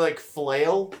 They, like,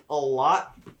 flail a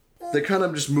lot. They kind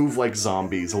of just move like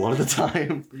zombies a lot of the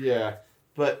time. Yeah.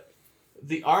 But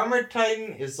the Armored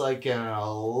Titan is like an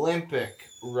Olympic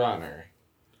runner.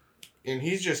 And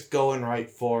he's just going right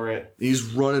for it. He's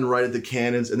running right at the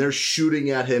cannons, and they're shooting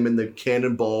at him, and the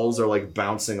cannonballs are like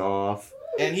bouncing off.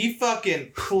 And he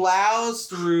fucking plows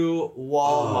through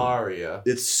Walmaria.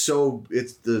 It's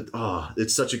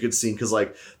such a good scene because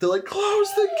like they're like,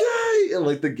 close the gate, and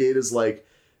like the gate is like,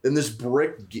 and this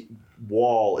brick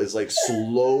wall is like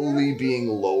slowly being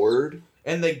lowered.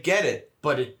 And they get it,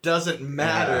 but it doesn't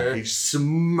matter. Yeah, he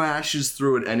smashes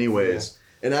through it anyways.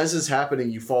 Yeah. And as this is happening,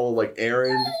 you follow like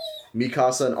Eren,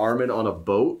 Mikasa, and Armin on a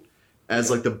boat as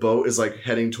like the boat is like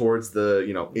heading towards the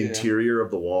interior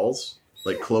of the walls,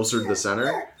 like closer to the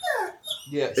center.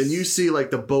 Yes. And you see like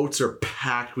the boats are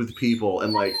packed with people,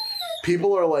 and like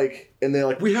people are like, and they're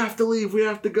like, we have to leave, we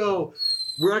have to go,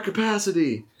 we're at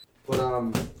capacity.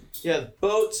 But yeah,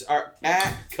 boats are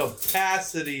at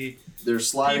capacity. they're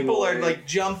sliding. People away. are like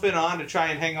jumping on to try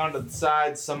and hang on to the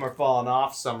sides. Some are falling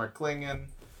off. Some are clinging.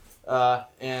 But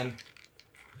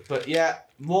yeah,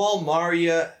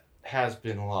 Walmaria has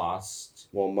been lost.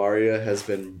 Walmaria has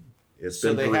been.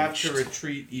 So they have to breached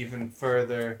retreat even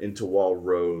further. into Wall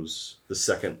Rose, the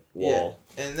second wall.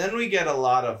 Yeah. And then we get a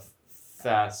lot of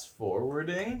fast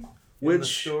forwarding in the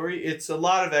story. It's a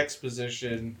lot of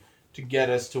exposition to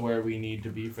get us to where we need to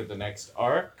be for the next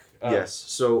arc. Yes.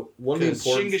 So one of the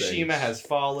important Shingishima things, has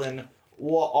fallen.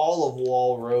 All of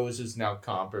Wall Rose is now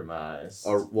compromised.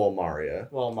 Walmaria.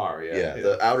 Walmaria. Yeah,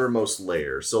 the outermost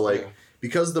layer. So like,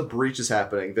 because the breach is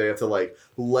happening, they have to like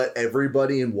let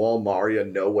everybody in Walmaria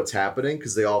know what's happening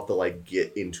because they all have to like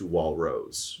get into Wall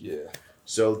Rose. Yeah.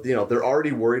 So they're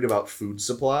already worried about food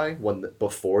supply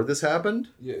before this happened.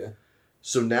 Yeah.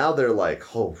 So now they're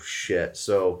like, oh shit.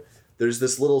 So there's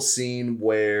this little scene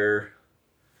where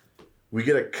we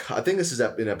get I think this is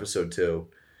in episode 2.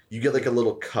 You get like a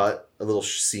little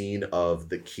scene of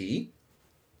the key.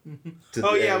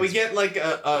 Oh yeah, we get like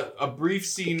a brief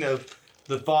scene of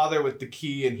the father with the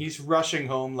key, and he's rushing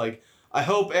home like, I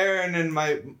hope Eren and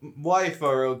my wife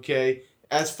are okay.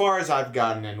 As far as I've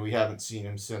gotten in, we haven't seen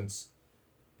him since.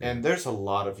 And there's a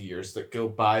lot of years that go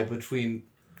by between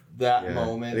that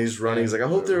moment. And he's running, he's like, I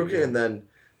hope they're okay. And then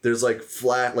there's like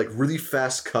really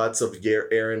fast cuts of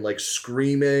Eren like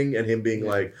screaming and him being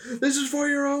like, this is for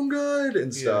your own good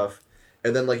and stuff.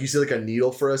 and then like you see like a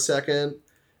needle for a second,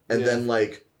 and then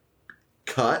like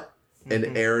cut,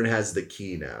 and Aaron has the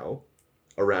key now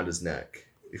around his neck.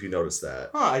 If you notice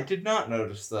that. I did not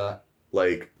notice that.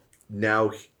 Like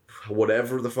now,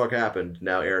 whatever the fuck happened,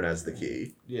 now Aaron has the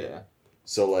key. Yeah.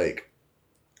 So like,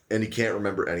 and he can't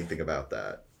remember anything about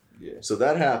that. Yeah. So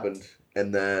that happened,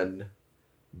 and then,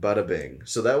 bada bing.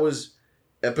 So that was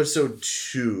episode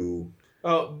 2.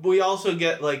 Oh, we also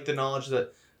get like the knowledge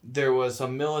that there was a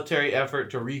military effort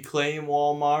to reclaim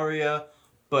Wall Maria,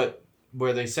 but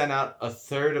where they sent out a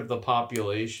third of the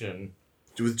population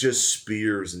with just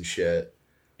spears and shit,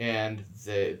 and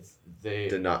they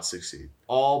did not succeed.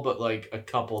 All but like a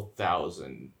couple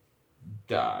thousand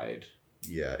died.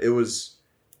 Yeah, it was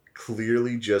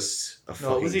clearly just a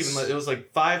fucking... No, it was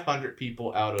like 500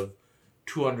 people out of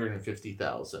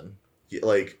 250,000. Yeah,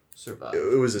 like survived.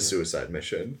 It was a suicide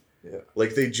mission. Yeah.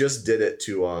 Like they just did it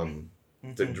to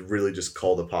really just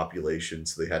call the population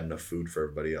so they had enough food for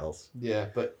everybody else. Yeah,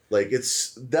 but like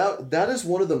it's that is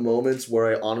one of the moments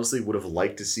where I honestly would have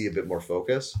liked to see a bit more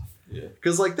focus. Yeah.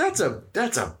 Cuz like that's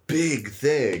a big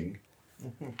thing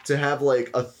to have like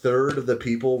a third of the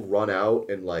people run out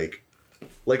and like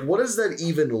what does that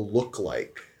even look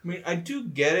like? I mean, I do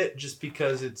get it just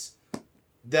because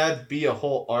that'd be a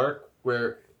whole arc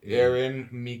where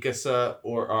Eren, Mikasa,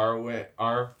 or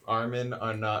Armin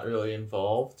are not really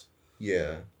involved.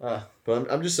 Yeah.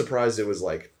 But I'm just surprised it was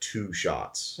like 2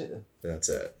 shots. Yeah. That's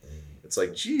it. It's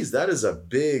like, geez, that is a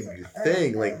big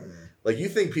thing. Like you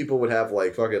think people would have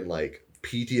like fucking like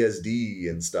PTSD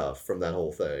and stuff from that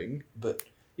whole thing. But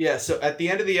yeah, so at the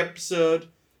end of the episode,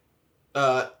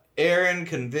 Eren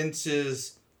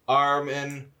convinces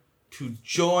Armin to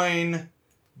join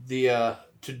the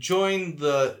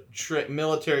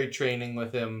military training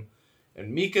with him,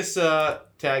 and Mikasa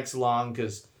tags along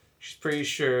because she's pretty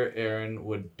sure Eren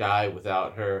would die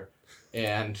without her,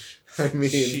 and I mean,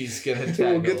 she's gonna tag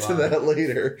we'll get to that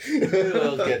later.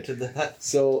 We'll get to that.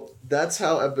 So that's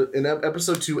how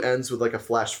episode 2 ends with like a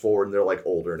flash forward, and they're like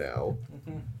older now.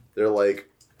 Mm-hmm. They're like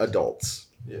adults,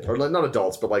 or like not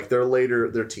adults, but like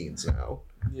they're teens now.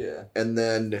 Yeah. And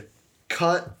then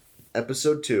cut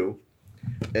episode 2,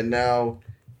 and now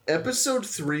episode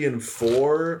 3 and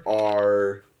 4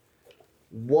 are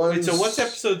one. Wait, so what's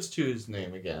episode 2's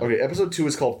name again? Okay, episode 2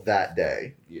 is called That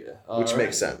Day. Yeah. Which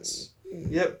makes sense.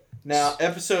 Yep. Now,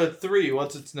 episode 3,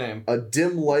 what's its name? A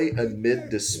Dim Light Amid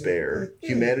Despair.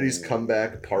 Humanity's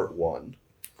Comeback, Part 1.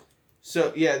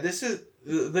 So, yeah, this is...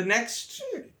 The next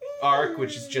arc,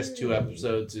 which is just 2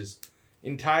 episodes, is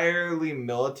entirely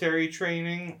military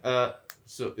training.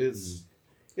 So it's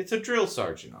a drill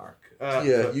sergeant arc.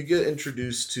 You get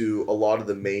introduced to a lot of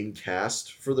the main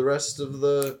cast for the rest of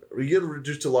the... You get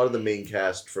introduced to a lot of the main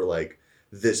cast for, like,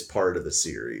 this part of the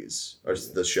series, or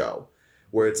the show.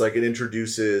 Where it's, like, it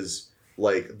introduces,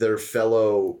 like, their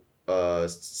fellow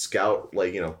scout,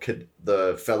 like, you know,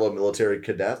 the fellow military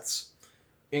cadets.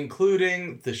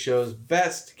 Including the show's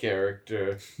best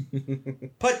character,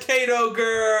 Potato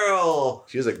Girl!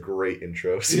 She has a great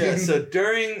intro scene. Yeah,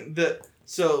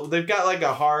 so they've got like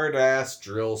a hard-ass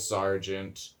drill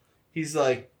sergeant. He's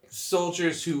like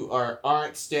soldiers who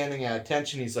aren't standing at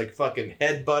attention. He's like fucking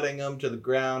headbutting them to the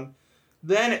ground.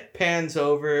 Then it pans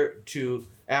over to,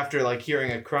 after like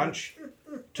hearing a crunch,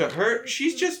 to her.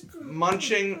 She's just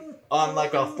munching on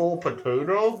like a full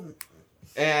potato.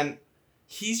 And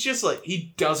he's just like,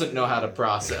 he doesn't know how to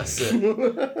process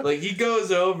it. Like he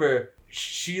goes over,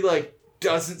 she like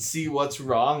doesn't see what's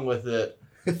wrong with it.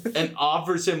 And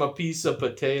offers him a piece of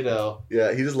potato.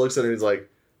 Yeah, he just looks at her and he's like,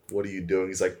 what are you doing?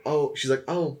 He's like, oh, she's like,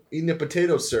 oh, eating a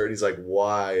potato, sir. And he's like,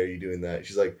 why are you doing that?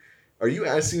 She's like, are you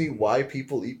asking me why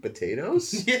people eat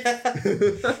potatoes?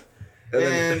 Yeah.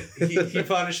 and he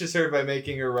punishes her by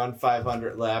making her run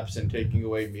 500 laps and taking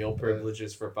away meal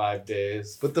privileges for 5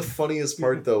 days. But the funniest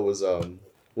part though was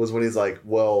when he's like,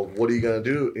 well, what are you gonna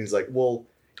do? And he's like, well,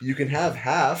 you can have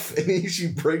half, and she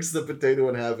breaks the potato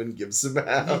in half and gives him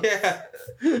half. Yeah.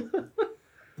 The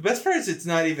best part is it's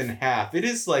not even half.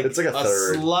 It's like a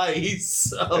third.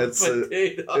 Slice of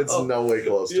potato. It's no way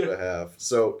close to a half.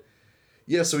 So,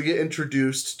 yeah, so we get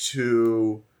introduced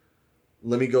to...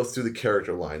 Let me go through the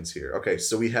character lines here. Okay,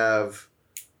 so we have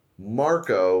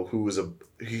Marco,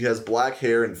 he has black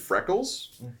hair and freckles.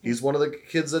 Mm-hmm. He's one of the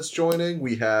kids that's joining.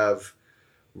 We have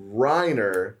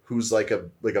Reiner, who's like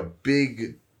a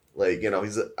big... Like, you know,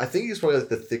 I think he's probably like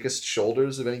the thickest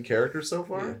shoulders of any character so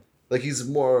far. Yeah. Like he's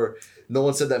more, no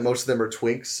one said that most of them are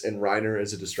twinks and Reiner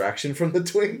is a distraction from the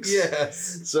twinks.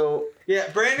 Yes. So. Yeah,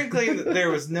 Brandon claimed that there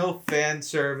was no fan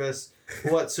service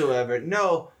whatsoever.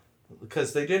 No,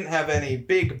 because they didn't have any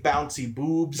big bouncy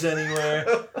boobs anywhere.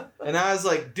 And I was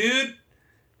like, dude,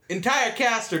 entire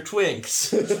cast are twinks.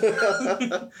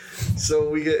 So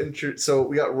we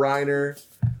got Reiner,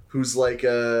 who's like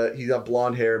he got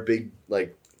blonde hair, big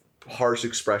like harsh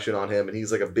expression on him, and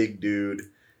he's like a big dude,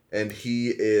 and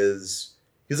he's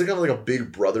like kind of like a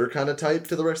big brother kind of type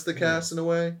to the rest of the cast in a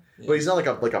way, but he's not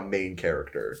like a main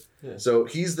character. Yeah. So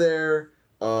he's there.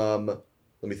 Let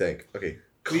me think. Okay,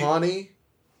 Connie.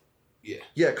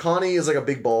 Yeah, Connie is like a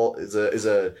big bald. Is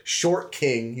a short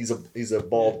king. He's a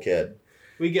bald kid.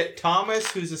 We get Thomas,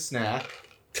 who's a snack.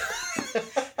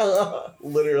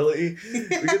 Literally, we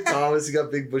get Thomas. He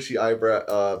got big bushy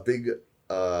eyebrow.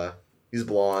 He's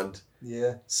blonde.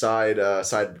 Yeah. Side.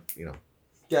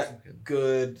 Got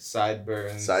good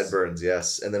sideburns. Sideburns,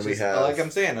 yes. And then we have, like I'm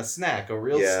saying, a snack, a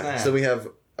real snack. So we have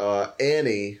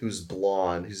Annie, who's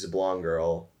blonde. She's a blonde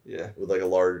girl. Yeah. With like a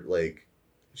large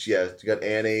you got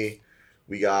Annie.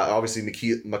 We got obviously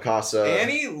Mikasa.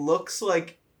 Annie looks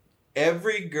like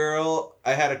every girl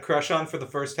I had a crush on for the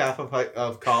first half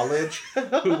of college,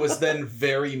 who was then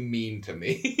very mean to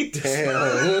me. Damn.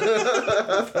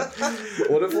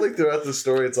 What if like throughout the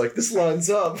story it's like, this lines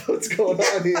up? What's going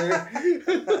on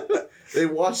here? They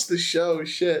watched the show.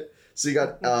 Shit. So you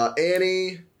got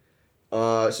Annie.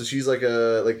 So she's like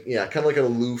kind of like an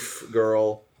aloof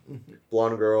girl,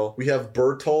 blonde girl. We have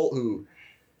Bertolt, who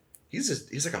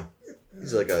he's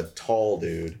like a tall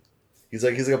dude. He's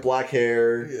like a black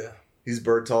hair. Yeah. He's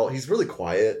Bertolt. He's really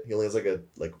quiet. He only has I think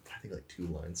 2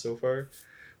 lines so far.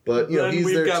 But he's there too.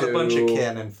 We've got a bunch of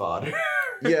cannon fodder.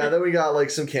 Yeah, then we got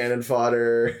like some cannon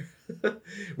fodder.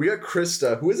 We got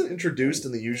Krista, who isn't introduced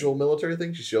in the usual military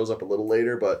thing. She shows up a little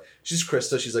later, but she's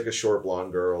Krista. She's like a short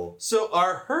blonde girl. So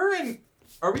are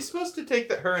we supposed to take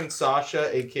that her and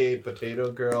Sasha, aka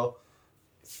Potato Girl,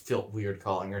 felt weird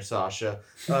calling her Sasha,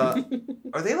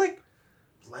 are they like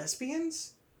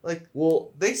lesbians? Like,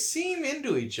 well, they seem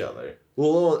into each other.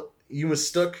 Well, you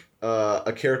mistook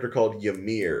a character called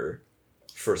Ymir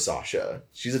for Sasha.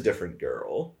 She's a different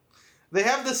girl. They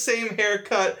have the same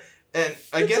haircut, and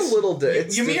I guess a little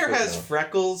Ymir has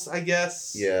freckles, I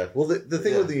guess. Yeah. Well, the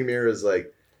thing with the Ymir is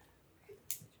like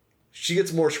she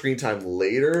gets more screen time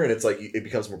later, and it's like it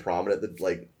becomes more prominent that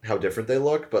like how different they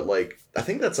look. But like I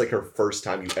think that's like her first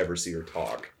time you ever see her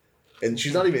talk. And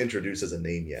she's not even introduced as a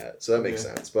name yet, so that makes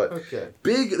sense. But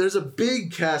there's a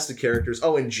big cast of characters.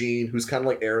 Oh, and Gene, who's kind of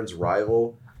like Aaron's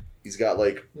rival. He's got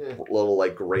like little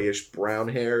like grayish brown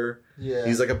hair. Yeah.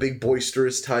 He's like a big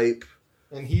boisterous type.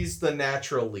 And he's the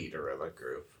natural leader of a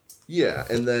group. Yeah,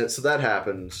 and then so that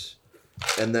happens,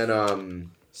 and then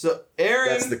so Aaron,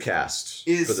 that's the cast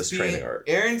for this training arc.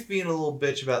 Aaron's being a little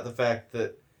bitch about the fact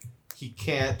that he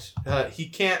can't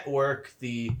work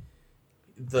the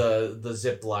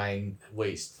zip line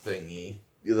waist thingy.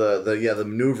 The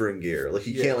maneuvering gear. Like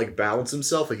he can't like balance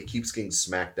himself. Like he keeps getting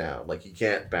smacked down. Like he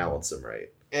can't balance him right.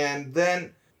 And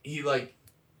then he like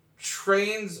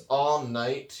trains all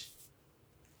night,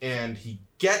 and he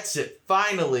gets it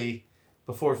finally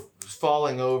before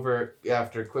falling over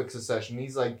after a quick succession.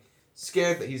 He's like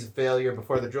scared that he's a failure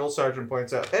before the drill sergeant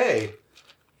points out, "Hey,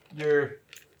 your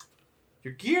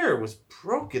gear was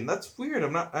broken. That's weird.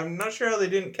 I'm not sure how they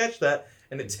didn't catch that."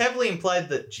 And it's heavily implied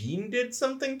that Gene did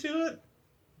something to it.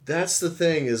 That's the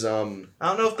thing is, I don't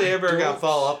know if they ever got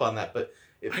follow up on that, but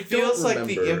it feels like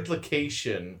the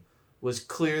implication was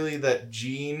clearly that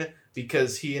Gene,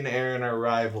 because he and Aaron are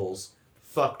rivals,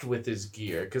 fucked with his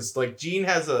gear. Because like Gene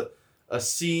has a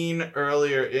scene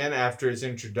earlier after his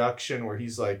introduction where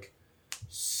he's like,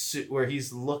 where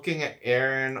he's looking at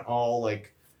Aaron all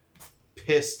like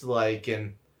pissed like,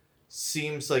 and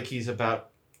seems like he's about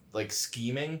like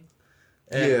scheming.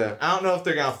 And I don't know if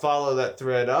they're going to follow that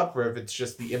thread up or if it's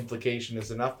just the implication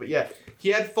is enough. But yeah, he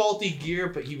had faulty gear,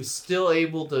 but he was still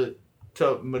able to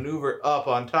maneuver up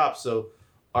on top. So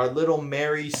our little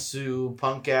Mary Sue,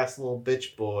 punk-ass little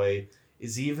bitch boy,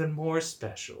 is even more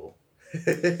special. Is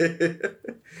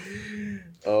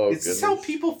this how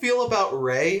people feel about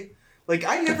Ray? Like,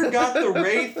 I never got the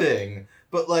Ray thing.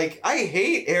 But, like, I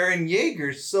hate Eren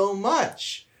Yeager so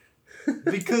much.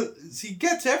 Because he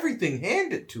gets everything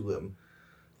handed to him.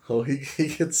 Oh, he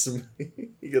gets a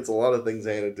lot of things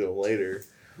handed to him later.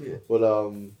 Yeah. But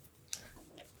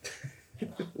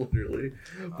literally.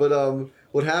 But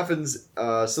what happens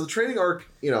so the training arc,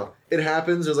 it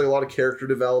happens, there's like a lot of character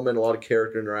development, a lot of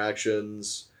character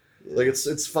interactions. Yeah. Like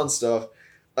it's fun stuff.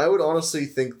 I would honestly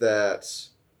think that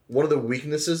one of the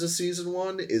weaknesses of season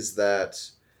 1 is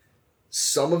that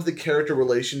some of the character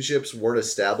relationships weren't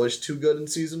established too good in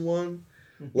season 1.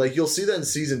 Mm-hmm. Like you'll see that in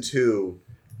season 2.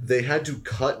 They had to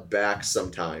cut back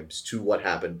sometimes to what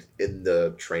happened in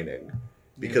the training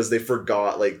because they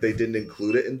forgot, like they didn't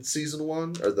include it in season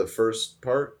 1 or the first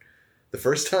part. the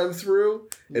first time through,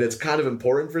 and it's kind of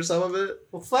important for some of it.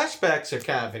 Well, flashbacks are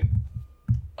kind of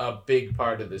a big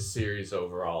part of this series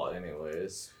overall,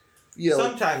 anyways. Yeah,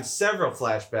 sometimes several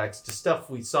flashbacks to stuff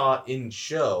we saw in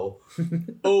show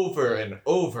over and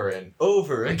over and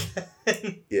over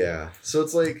again. Yeah, so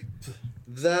it's like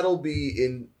that'll be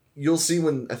in. You'll see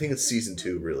when I think it's season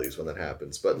 2 really is when that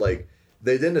happens. But like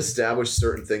they didn't establish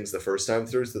certain things the first time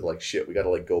through, so they're like shit, we got to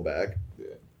like go back.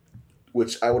 Yeah.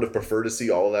 Which I would have preferred to see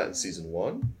all of that in season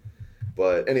 1.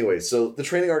 But anyway, so the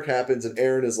training arc happens, and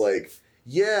Eren is like,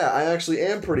 "Yeah, I actually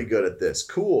am pretty good at this.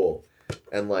 Cool,"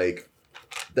 and like.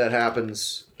 That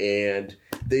happens, and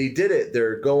they did it.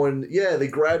 They're going, yeah, they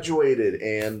graduated,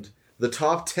 and the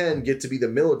top 10 get to be the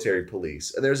military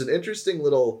police. And there's an interesting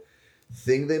little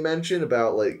thing they mention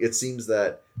about, like, it seems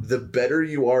that the better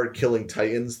you are at killing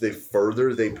Titans, the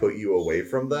further they put you away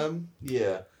from them.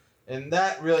 Yeah, and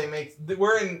that really makes...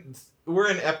 We're in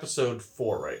episode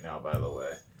 4 right now, by the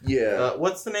way. Yeah.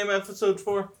 What's the name of episode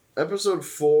 4? Episode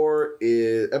 4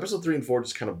 is... Episode 3 and 4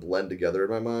 just kind of blend together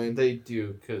in my mind. They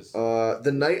do, because...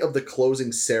 the night of the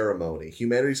closing ceremony,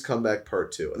 Humanity's Comeback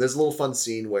Part 2. And there's a little fun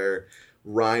scene where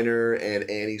Reiner and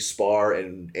Annie spar,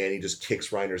 and Annie just kicks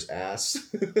Reiner's ass.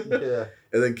 Yeah.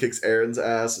 And then kicks Eren's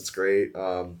ass. It's great.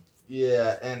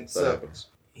 Yeah, and so... That happens.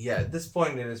 Yeah, at this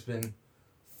point it has been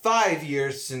 5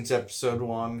 years since episode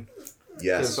 1.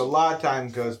 Yes. Because a lot of time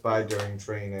goes by during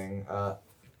training.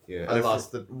 Yeah, I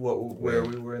lost where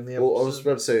we were in the episode. Well, I was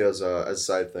about to say as a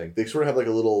side thing, they sort of have like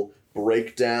a little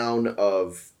breakdown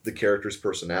of the characters'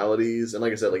 personalities, and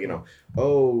like I said, like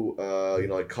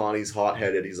like Connie's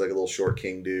hot-headed. He's like a little short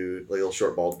king dude, like a little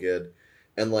short bald kid,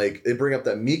 and like they bring up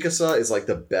that Mikasa is like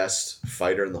the best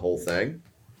fighter in the whole thing.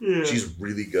 Yeah. She's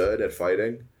really good at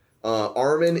fighting.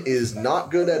 Armin is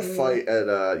not good at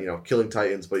killing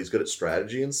Titans, but he's good at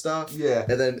strategy and stuff. Yeah.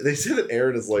 And then they say that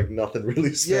Eren is like nothing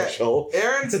really special. Yeah,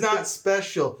 Eren's not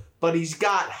special, but he's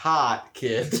got hot,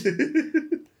 kid.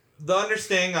 The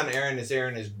understanding on Eren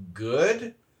is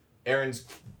good.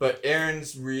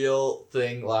 Eren's real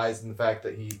thing lies in the fact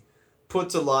that he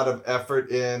puts a lot of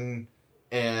effort in,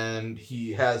 and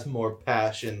he has more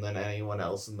passion than anyone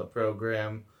else in the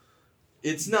program.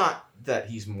 It's not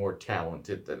that he's more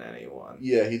talented than anyone.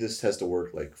 Yeah, he just has to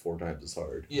work like 4 times as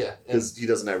hard. Yeah. Because he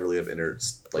doesn't really have inner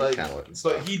talent and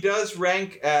stuff. But he does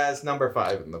rank as number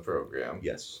 5 in the program.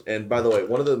 Yes. And by the way,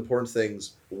 one of the important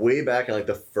things way back in like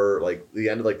the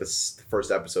end of like the first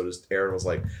episode is Eren was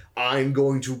like, "I'm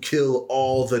going to kill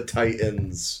all the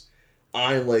Titans."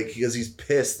 I'm like, because he's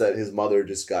pissed that his mother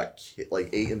just got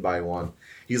eaten by one.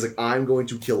 He's like, "I'm going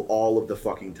to kill all of the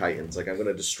fucking Titans. Like, I'm going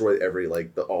to destroy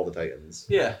all the Titans."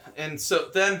 Yeah, and so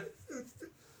then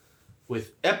he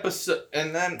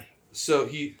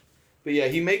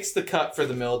makes the cut for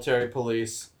the military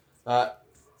police. But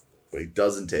he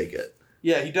doesn't take it.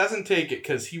 Yeah, he doesn't take it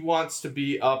because he wants to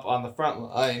be up on the front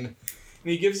line.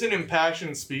 And he gives an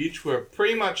impassioned speech where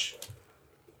pretty much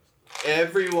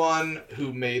everyone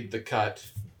who made the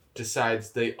cut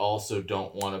decides they also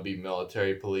don't want to be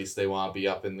military police. They want to be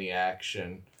up in the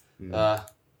action.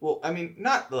 Well, I mean,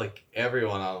 not like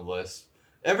everyone on the list.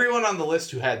 Everyone on the list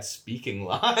who had speaking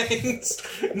lines.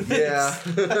 Yeah.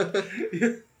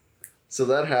 So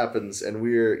that happens, and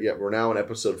we're now in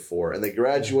episode 4, and they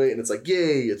graduate, and it's like,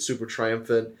 yay! It's super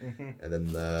triumphant, and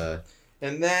then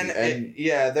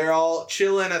they're all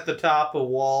chilling at the top of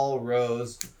Wall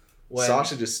Rose. When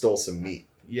Sasha just stole some meat.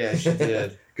 Yeah, she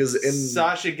did. Because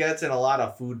Sasha gets in a lot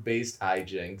of food-based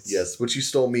hijinks. Yes, but she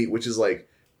stole meat, which is like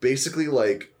basically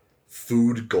like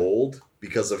food gold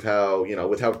because of how,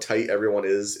 with how tight everyone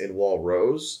is in Wall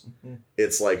Rose. Mm-hmm.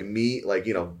 It's like meat, like,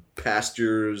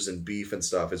 pastures and beef and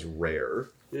stuff is rare.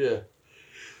 Yeah.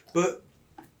 But,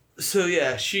 and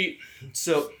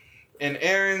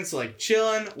Eren's like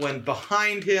chilling when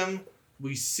behind him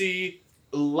we see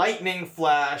lightning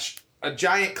flash, a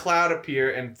giant cloud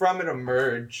appear, and from it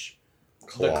emerge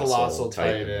the Colossal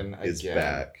Titan is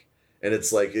back. And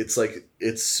it's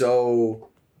so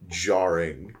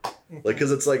jarring. Like,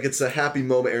 because it's a happy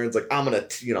moment. Eren's like, I'm going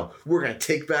to, we're going to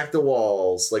take back the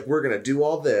walls. Like, we're going to do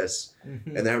all this.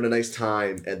 Mm-hmm. And they're having a nice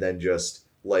time. And then just,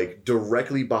 like,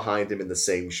 directly behind him in the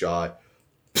same shot.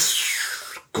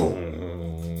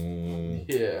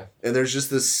 Yeah. And there's just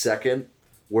this second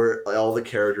where all the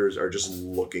characters are just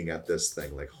looking at this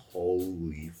thing like,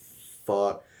 holy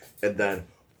fuck. And then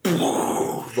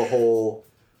the whole...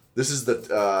 This is in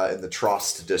the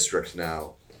Trost district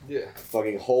now. Yeah.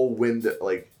 Fucking whole window,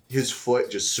 like, his foot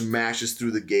just smashes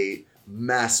through the gate,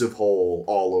 massive hole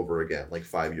all over again, like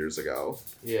 5 years ago.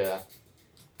 Yeah.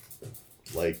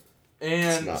 Like,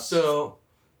 and so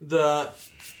the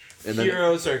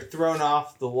heroes are thrown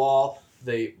off the wall.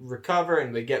 they recover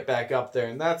and they get back up there,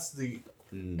 and that's the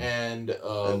end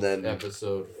of And then-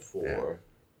 episode 4.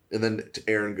 And then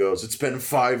Aaron goes, "It's been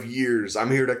 5 years. I'm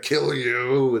here to kill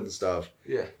you," and stuff.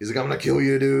 Yeah. He's like, "I'm gonna kill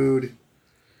you, dude."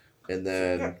 And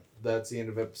then Yeah. That's the end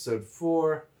of episode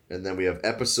 4. and then we have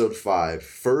episode 5,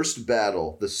 First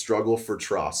Battle: The Struggle for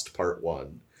Trust, Part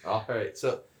 1. All right,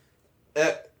 so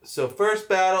first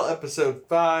battle, episode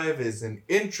 5 is an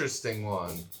interesting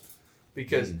one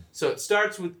because so it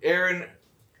starts with Aaron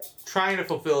trying to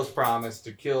fulfill his promise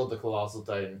to kill the Colossal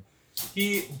Titan.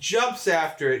 He jumps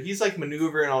after it. He's like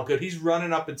maneuvering all good. He's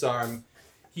running up its arm.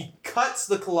 He cuts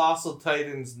the Colossal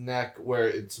Titan's neck where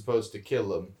it's supposed to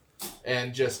kill him,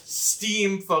 and just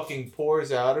steam fucking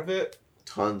pours out of it.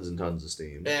 Tons and tons of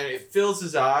steam. And it fills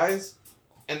his eyes,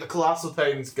 and the Colossal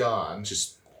Titan's gone.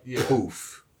 Just Yeah.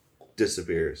 poof,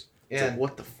 disappears. It's And like,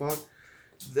 what the fuck?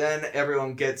 then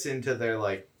everyone gets into their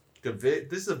like.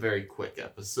 This is a very quick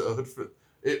episode.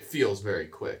 It feels very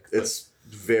quick. But, It's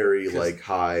very 'cause- like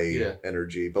high yeah.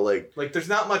 energy, but like like there's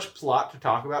not much plot to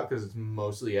talk about because it's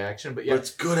mostly action. But yeah, but it's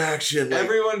good action. Like,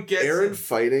 everyone gets Aaron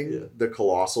fighting Yeah. the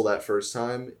Colossal that first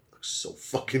time looks so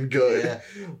fucking good.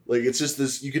 Yeah. Like it's just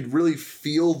this. You could really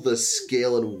feel the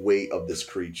scale and weight of this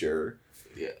creature,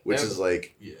 Yeah, which is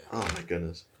like, yeah. oh my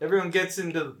goodness. Everyone gets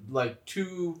into like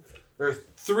 2 or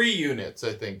 3 units,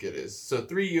 I think it is. So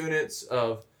 3 units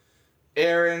of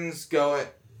Aaron's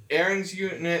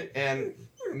unit and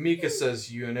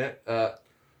Mikasa's unit.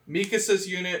 Mikasa's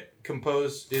unit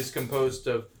is composed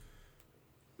of.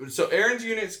 So Aaron's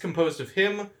unit is composed of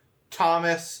him,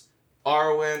 Thomas,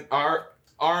 Armin.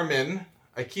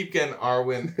 I keep getting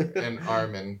Arwen and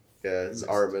Armin. Yeah, it's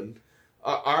Armin.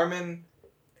 Armin,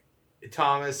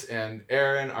 Thomas, and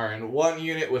Aaron are in one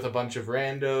unit with a bunch of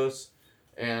randos,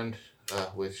 and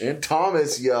And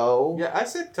Thomas, yo. yeah, I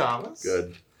said Thomas.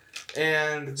 Good.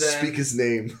 And then Speak his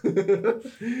name.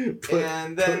 put,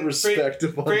 and then put respect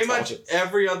upon pretty much Thomas.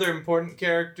 every other important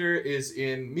character is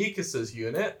in Mikasa's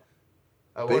unit.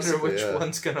 I wonder Basically, which yeah.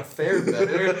 one's gonna fare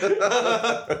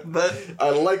better. But I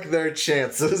like their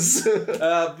chances.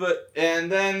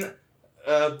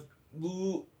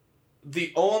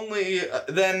 the only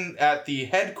then at the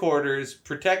headquarters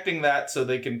protecting that so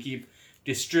they can keep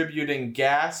distributing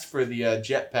gas for the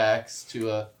jetpacks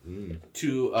to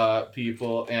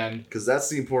people, and Because that's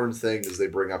the important thing is they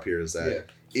bring up here is that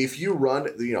if you run,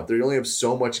 they only have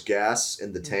so much gas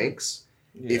in the tanks.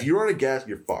 If you run out of gas,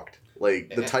 you're fucked.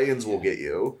 Like, the Titans will get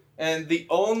you. And the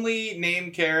only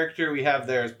named character we have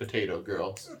there is Potato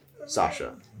Girl.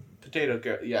 Sasha. Potato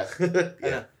Girl, yes.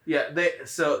 Yeah.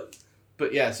 So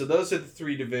those are the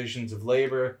 3 divisions of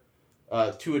labor.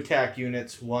 2 attack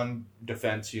units, 1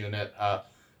 defense unit,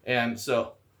 and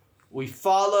so we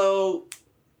follow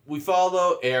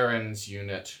Aaron's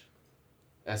unit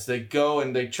as they go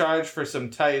and they charge for some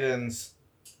Titans,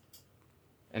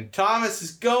 and Thomas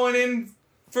is going in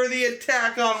for the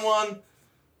attack on one.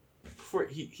 Before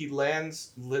he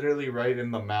lands literally right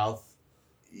in the mouth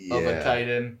of a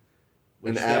Titan,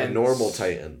 An then- abnormal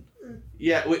Titan.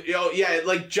 Yeah, it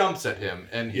like jumps at him,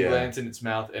 and he lands in its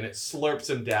mouth, and it slurps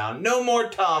him down. No more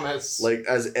Thomas. Like,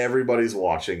 as everybody's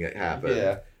watching it happen.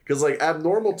 Yeah. Because, like,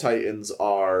 abnormal Titans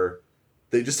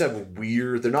they just have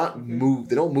weird, they don't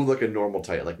move like a normal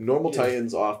Titan. Like, normal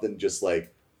Titans often just,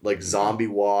 like zombie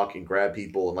walk and grab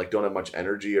people and, like, don't have much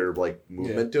energy or, like,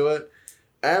 movement to it.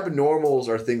 Abnormals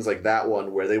are things like that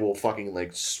one where they will fucking,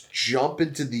 like, jump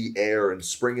into the air and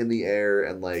spring in the air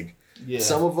and, like,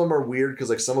 some of them are weird because,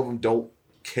 like, some of them don't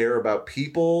care about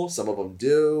people. Some of them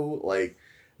do. Like,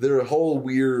 they're a whole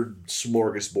weird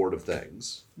smorgasbord of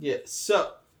things. Yeah,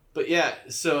 so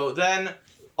then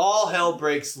all hell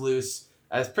breaks loose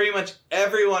as pretty much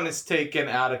everyone is taken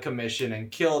out of commission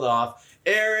and killed off.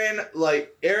 Aaron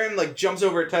jumps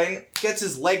over a Titan, gets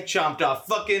his leg chomped off,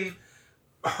 fucking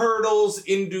hurdles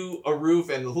into a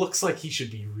roof, and looks like he should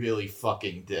be really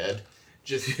fucking dead.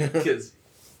 Just because,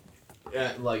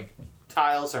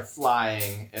 tiles are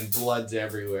flying and blood's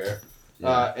everywhere.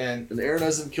 And Aaron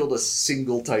hasn't killed a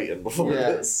single Titan before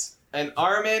this. And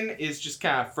Armin is just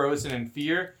kind of frozen in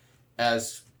fear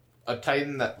as a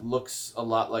Titan that looks a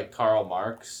lot like Karl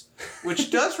Marx,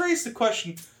 which does raise the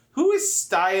question, who is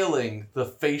styling the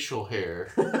facial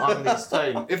hair on these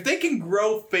Titans? If they can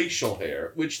grow facial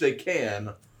hair, which they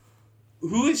can,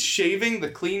 who is shaving the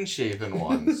clean-shaven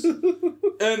ones?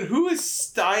 And who is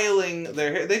styling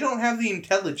their hair? They don't have the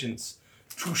intelligence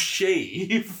to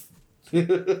shave. What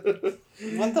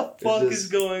the fuck is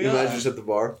going on? Imagine just at the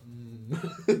bar.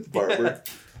 Barber.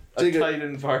 A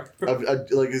Titan barber.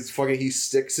 Like, it's fucking, he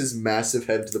sticks his massive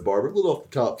head to the barber. A little off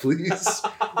the top, please.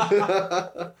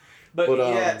 But,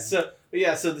 But, so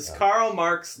this Karl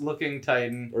Marx looking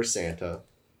Titan. Or Santa.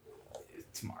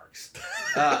 It's Marx.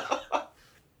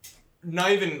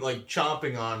 Not even like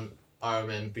chomping on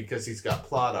Armin because he's got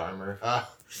plot armor.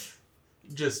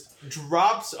 Just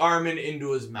drops Armin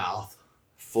into his mouth.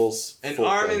 And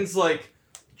Armin's like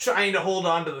trying to hold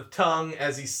on to the tongue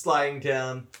as he's sliding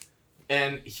down.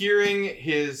 And hearing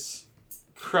his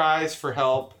cries for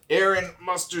help, Eren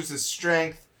musters his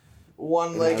strength,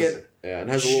 one-legged. And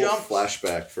has a little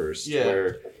flashback first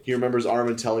where he remembers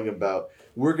Armin telling him about,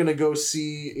 we're going to go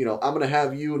see, I'm going to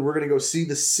have you and we're going to go see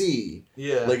the sea.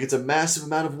 Yeah. Like, it's a massive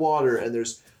amount of water and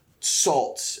there's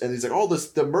salt. And he's like,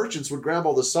 the merchants would grab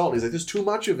all the salt. And he's like, there's too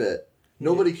much of it.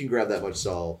 Nobody can grab that much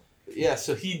salt. Yeah,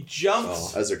 so he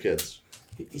jumps... as their kids.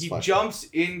 He jumps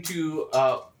into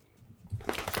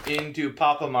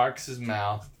Papa Marx's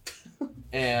mouth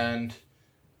and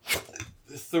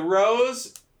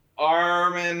throws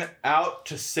Armin out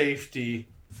to safety,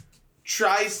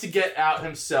 tries to get out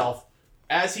himself.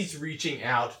 As he's reaching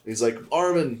out, he's like,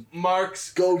 Armin,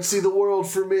 Marx, go see the world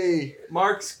for me.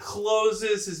 Marx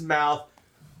closes his mouth,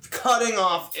 cutting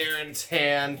off Eren's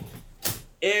hand.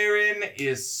 Eren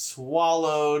is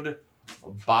swallowed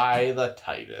by the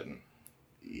Titan.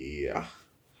 Yeah.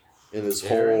 And his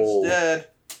Eren's dead.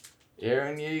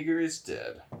 Eren Yeager is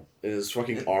dead. And his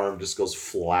fucking arm just goes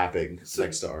flapping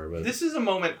next to Armin. This is a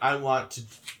moment I want to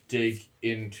dig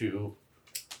into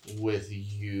with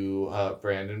you,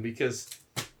 Brandon, because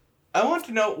I want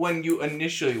to know when you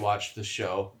initially watched the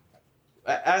show.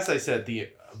 As I said at the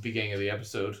beginning of the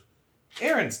episode,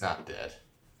 Eren's not dead.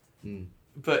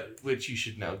 But, which you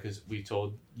should know, because we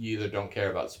told you either don't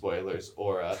care about spoilers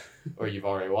or you've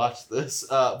already watched this.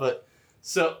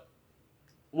 So,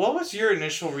 what was your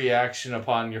initial reaction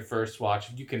upon your first watch?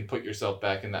 If you can put yourself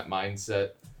back in that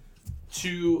mindset,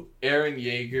 to Eren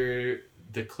Yeager,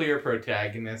 the clear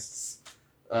protagonist's,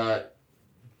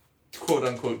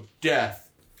 quote-unquote, death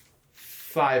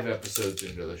 5 episodes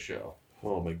into the show.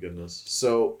 Oh my goodness.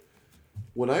 So,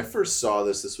 when I first saw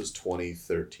this was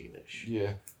 2013-ish.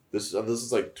 Yeah. This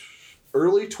is like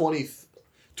early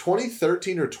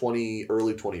 2013 or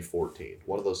early 2014.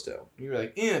 One of those two. You were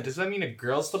like, does that mean a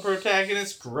girl's the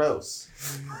protagonist? Gross.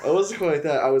 I wasn't quite like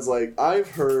that. I was like, I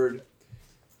heard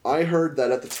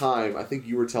that at the time, I think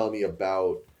you were telling me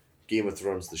about Game of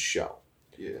Thrones, the show.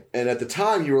 Yeah. And at the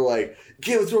time, you were like,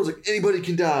 Game of Thrones, like, anybody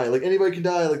can die. Like,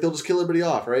 they'll just kill everybody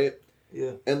off, right?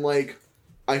 Yeah. And, like,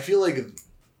 I feel like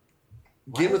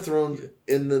Game of Thrones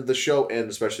in the show, and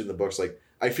especially in the books, like,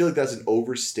 I feel like that's an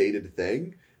overstated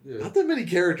thing. Yeah. Not that many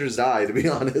characters die, to be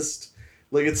honest.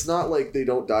 Like, it's not like they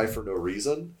don't die for no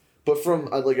reason. But from,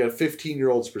 like, a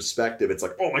 15-year-old's perspective, it's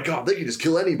like, oh my god, they can just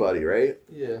kill anybody, right?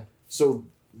 Yeah. So,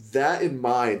 that in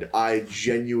mind, I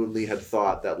genuinely had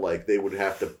thought that, like, they would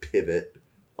have to pivot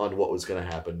on what was going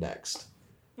to happen next.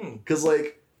 Because,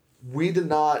 like, we did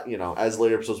not, as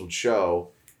later episodes would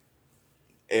show,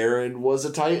 Eren was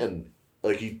a Titan.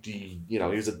 Like, he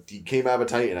came out of a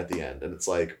Titan at the end. And it's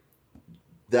like,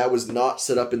 that was not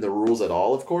set up in the rules at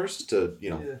all, of course, to,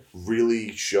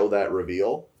 really show that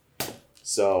reveal.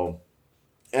 So,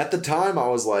 at the time, I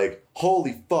was like,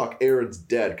 holy fuck, Eren's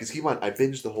dead. Because keep in mind, I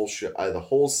binged the whole the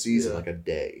whole season like a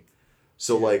day.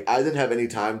 So, like, I didn't have any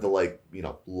time to, like,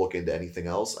 look into anything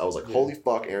else. I was like, holy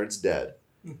fuck, Eren's dead.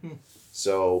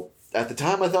 So, at the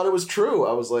time, I thought it was true.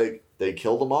 I was like, they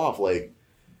killed him off. Like,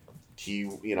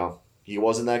 he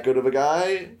wasn't that good of a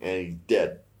guy, and he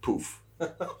dead. Poof.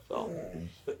 So.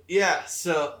 Yeah,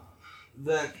 so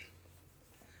then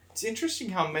it's interesting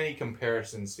how many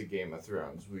comparisons to Game of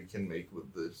Thrones we can make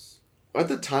with this. At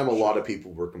the time, a lot of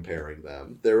people were comparing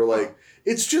them. They were like,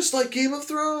 it's just like Game of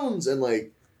Thrones, and,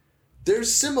 like,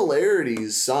 there's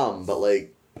similarities, some, but,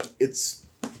 like,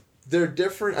 they're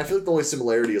different. I feel like the only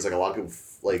similarity is, like, a lot of people,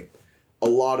 like, a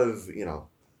lot of,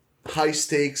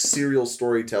 high-stakes serial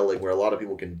storytelling where a lot of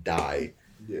people can die.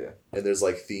 Yeah. And there's,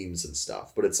 like, themes and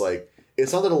stuff. But it's, like,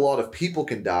 it's not that a lot of people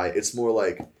can die. It's more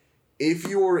like, if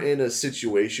you're in a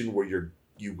situation where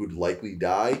you would likely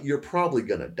die, you're probably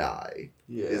gonna die.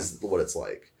 Yeah. Is what it's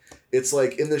like. It's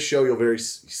like, in this show, you'll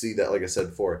see that, like I said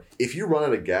before, if you run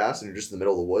out of gas and you're just in the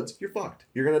middle of the woods, you're fucked.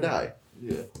 You're gonna die.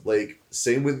 Yeah. Like,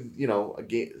 same with,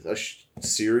 a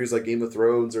series like Game of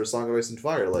Thrones or A Song of Ice and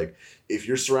Fire. Like, if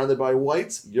you're surrounded by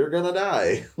whites, you're gonna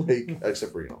die. Like,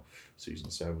 except for, season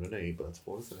 7 and 8, but that's a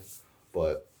whole thing.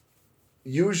 But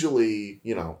usually,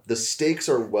 the stakes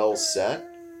are well set,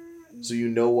 so you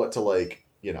know what to, like,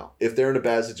 if they're in a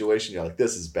bad situation, you're like,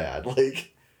 this is bad.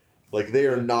 Like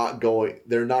they're not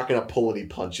gonna pull any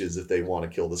punches if they want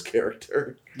to kill this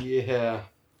character. Yeah.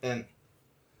 And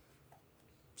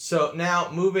so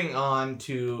now moving on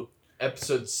to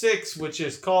episode 6, which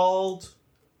is called...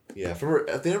 Yeah, from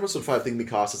at the end of episode 5, I think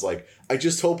Mikasa's like, I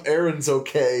just hope Aaron's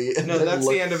okay. And No, then that's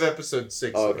the end of episode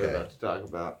 6 Okay. that we're about to talk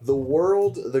about. The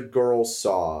World the Girl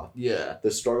Saw. Yeah.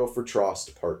 The Struggle for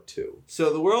Trust, Part 2.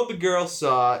 So the world the girl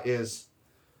saw is...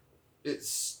 It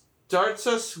starts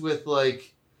us with,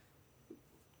 like,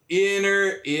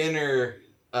 inner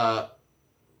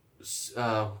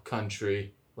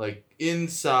country. Like,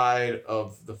 inside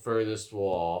of the furthest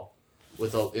wall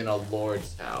in a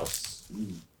lord's house.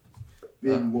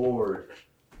 Big Lord.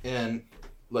 And,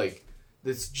 like,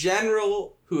 this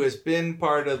general who has been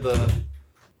part of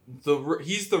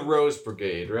he's the Rose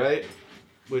Brigade, right?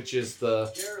 Which is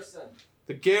the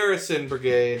Garrison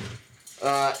Brigade.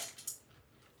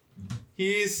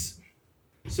 He's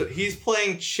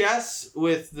playing chess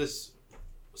with this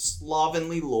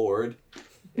slovenly lord,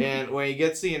 and when he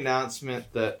gets the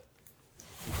announcement that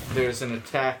there's an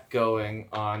attack going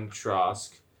on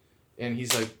Trosk, and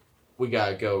he's like, we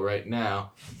gotta go right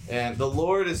now. And the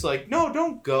Lord is like, no,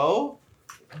 don't go.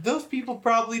 Those people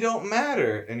probably don't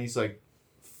matter. And he's like,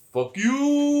 fuck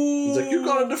you. He's like, you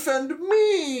gotta defend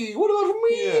me. What about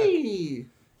me?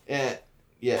 And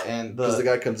and Because the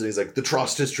guy comes in, he's like, the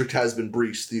Trost district has been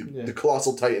breached. The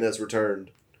Colossal Titan has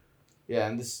returned. Yeah,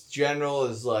 and this general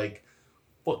is like,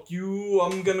 fuck you,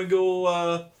 I'm gonna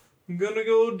go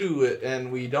do it.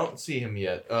 And we don't see him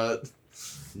yet.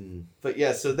 But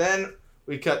yeah, so then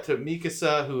we cut to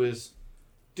Mikasa, who is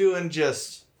doing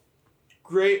just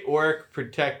great work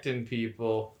protecting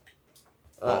people.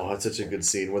 That's such a good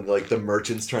scene when like the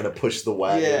merchant's trying to push the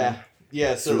wagon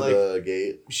So through like the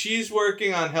gate. she's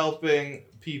working on helping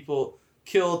people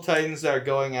kill Titans that are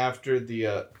going after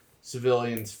the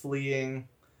civilians fleeing,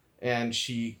 and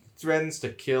she threatens to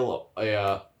kill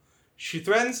a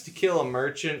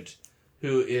merchant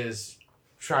who is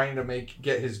trying to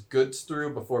get his goods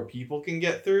through before people can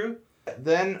get through.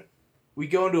 Then we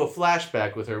go into a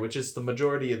flashback with her, which is the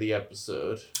majority of the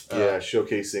episode.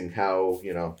 Showcasing how,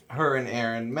 Her and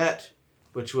Eren met,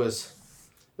 which was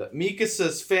that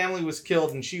Mikasa's family was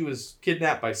killed and she was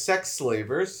kidnapped by sex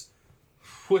slavers,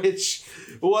 which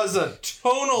was a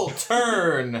tonal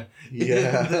turn in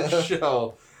the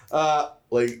show.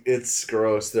 Like, it's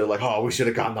gross. They're like, oh, we should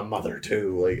have gotten the mother,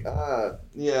 too. Like,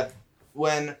 Yeah.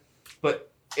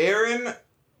 But Eren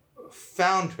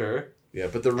found her. Yeah,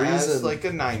 but the reason... As, like, a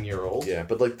 9-year-old. Yeah,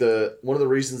 but, like, one of the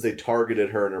reasons they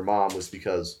targeted her and her mom was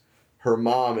because her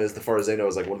mom, as far as they know,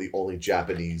 is, like, one of the only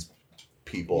Japanese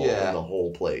people in the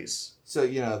whole place. So,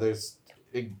 there's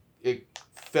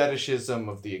fetishism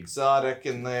of the exotic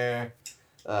in there,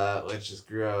 which is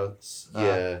gross.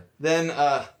 So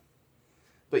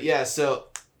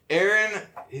Eren,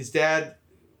 his dad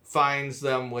finds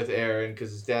them with Eren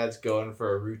because his dad's going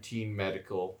for a routine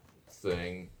medical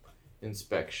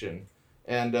inspection.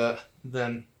 And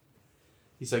then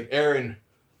he's like, Eren,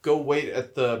 go wait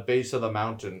at the base of the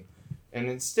mountain. And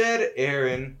instead,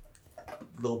 Eren,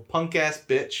 little punk-ass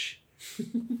bitch,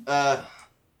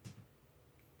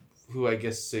 who I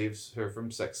guess saves her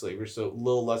from sex slavers, so a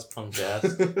little less punk-ass.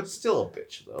 Still a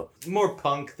bitch, though. More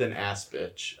punk than ass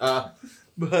bitch.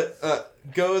 But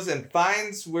goes and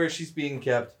finds where she's being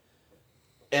kept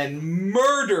and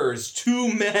murders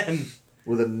 2 men.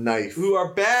 With a knife. Who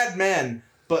are bad men.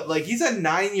 But, like, he's a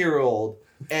 9-year-old,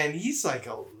 and he's, like,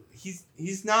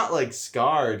 he's not, like,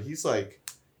 scarred. He's, like,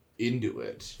 into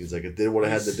it. He's like, it did what I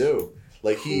had to do.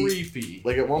 Like, creepy.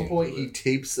 Like, at one point, he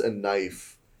tapes a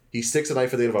knife. He sticks a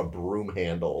knife at the end of a broom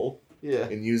handle. Yeah.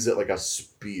 And uses it like a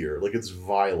spear. Like, it's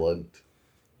violent.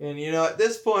 And, at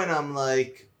this point, I'm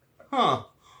like,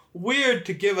 weird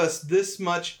to give us this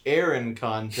much Eren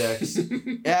context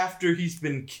after he's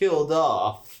been killed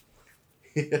off.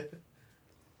 Yeah.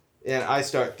 And I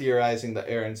start theorizing that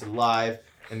Eren's alive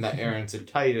and that Eren's a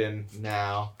Titan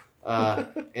now.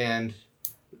 And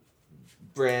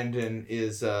Brandon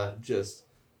is just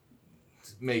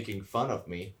making fun of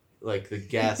me. Like the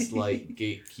gaslight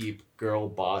gatekeep girl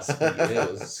boss he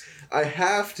is. I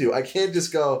have to. I can't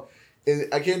just go,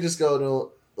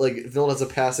 no, like, if no one has a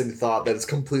passing thought that it's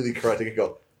completely correct, I can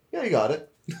go, yeah, you got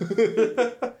it.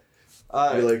 You're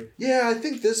like, yeah, I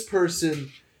think this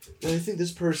person, I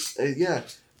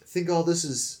think all this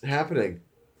is happening.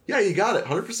 Yeah, you got it,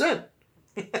 100%.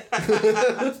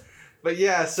 But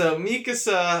yeah, so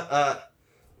Mikasa,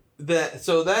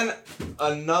 then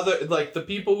another, like, the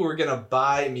people who are gonna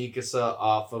buy Mikasa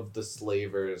off of the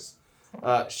slavers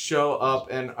show up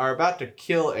and are about to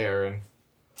kill Eren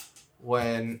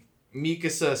when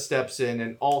Mikasa steps in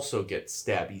and also gets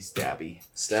stabby.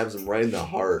 Stabs him right in the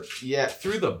heart. Yeah,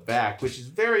 through the back, which is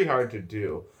very hard to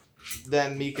do.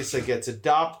 Then Mikasa gets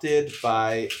adopted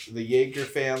by the Jaeger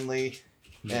family,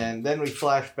 And then we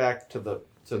flash back to the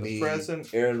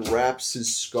present. Aaron wraps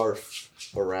his scarf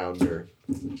around her.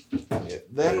 Yeah.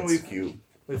 Then That's cute.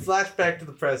 we flash back to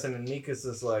the present, and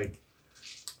Mikasa's like,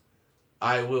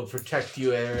 I will protect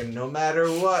you, Aaron, no matter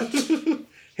what.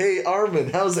 Hey,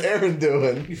 Armin, how's Aaron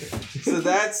doing? So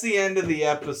that's the end of the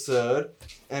episode.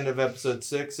 End of episode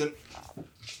 6. And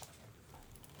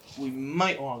we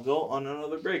might want to go on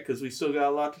another break because we still got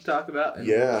a lot to talk about. And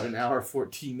Yeah. An hour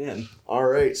 14 in. All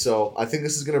right, so I think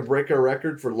this is going to break our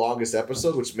record for longest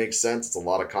episode, which makes sense. It's a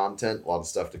lot of content, a lot of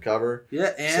stuff to cover.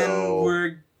 Yeah, and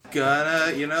we're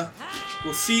gonna,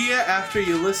 we'll see you after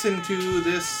you listen to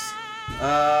this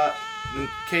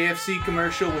KFC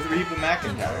commercial with Reba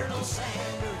McEntire.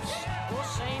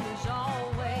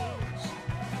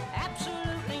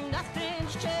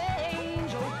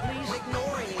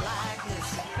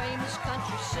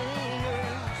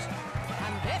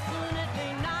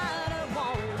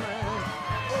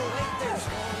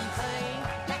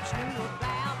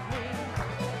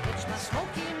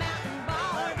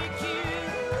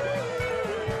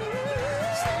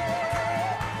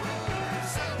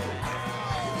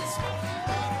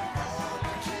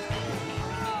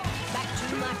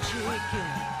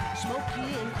 Smoky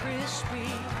and crispy,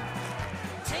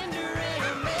 tender and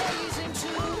amazing too.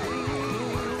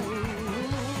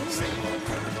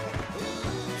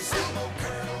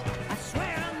 I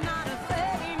swear I'm not a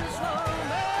famous woman.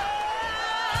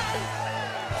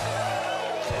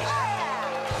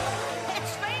 Yeah,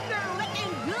 it's finger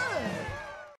licking good.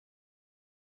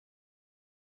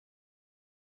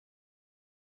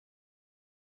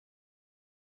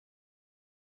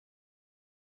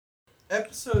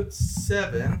 Episode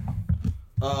 7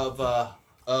 of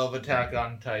Attack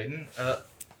on Titan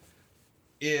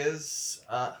is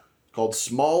Called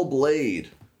Small Blade,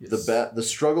 Yes. the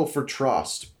Struggle for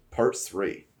Trust, Part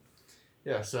 3.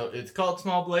 yeah. So it's called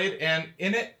Small Blade, and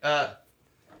in it,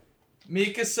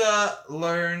 Mikasa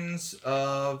learns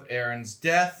of Aaron's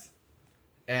death,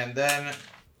 and then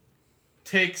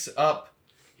takes up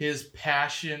his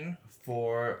passion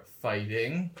for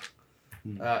fighting.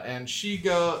 And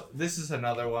this is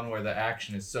another one where the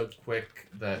action is so quick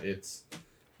that it's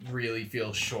really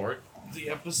feels short, the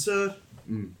episode.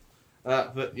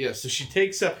 But yeah, so she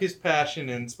takes up his passion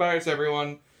and inspires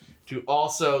everyone to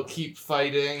also keep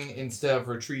fighting instead of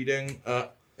retreating.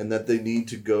 And that they need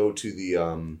to go to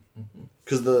the,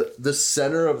 because the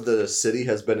center of the city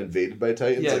has been invaded by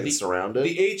Titans, it's surrounded.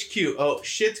 The HQ, oh,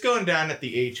 shit's going down at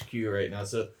the HQ right now,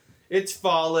 so it's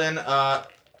fallen.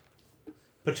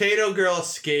 Potato Girl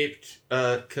escaped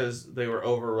because they were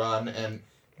overrun and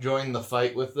joined the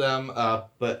fight with them.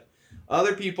 But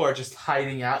other people are just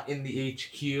hiding out in the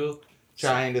HQ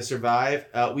trying to survive.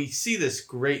 We see this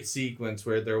great sequence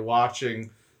where they're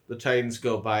watching the Titans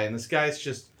go by, and this guy's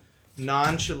just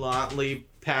nonchalantly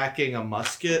packing a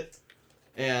musket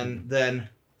and then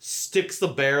sticks the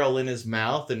barrel in his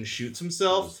mouth and shoots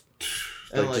himself.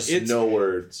 And just no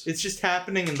words. It's just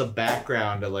happening in the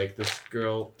background of this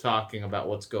girl talking about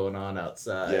what's going on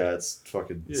outside. Yeah, it's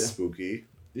fucking spooky.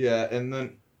 Yeah, and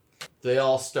then they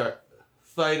all start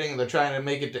fighting. They're trying to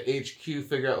make it to HQ,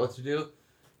 figure out what to do.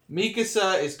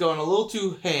 Mikasa is going a little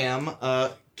too ham,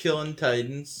 killing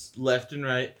Titans left and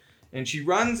right, and she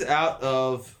runs out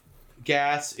of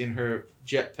gas in her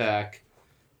jetpack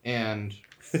and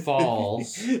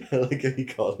falls. I like how you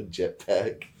call it a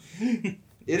jetpack.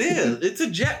 It is. It's a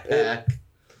jetpack.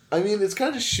 I mean, it's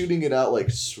kind of shooting it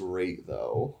out straight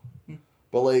though,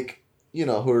 but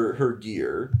her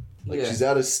gear, she's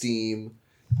out of steam,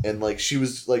 and she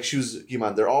was. Come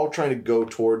on, they're all trying to go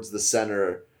towards the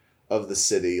center of the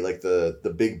city,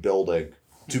 the big building,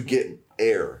 to get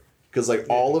air, because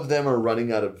all of them are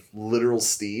running out of literal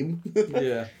steam.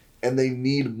 Yeah, and they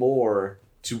need more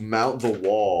to mount the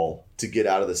wall to get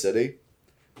out of the city,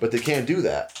 but they can't do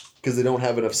that because they don't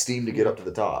have enough steam to get up to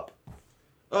the top.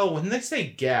 Oh, when they say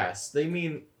gas, they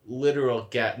mean literal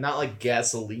gas, not like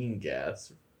gasoline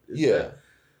gas.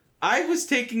 I was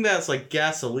taking that as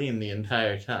gasoline the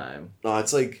entire time. No,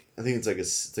 it's I think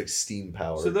it's steam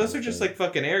power. So those are just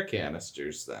fucking air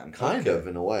canisters then. Kind of,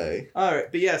 in a way. Alright,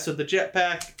 but yeah, so her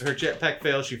jetpack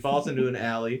fails, she falls into an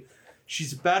alley.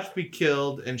 She's about to be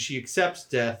killed, and she accepts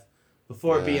death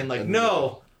before being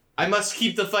no, I must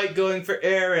keep the fight going for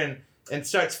Aaron, and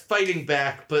starts fighting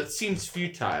back, but it seems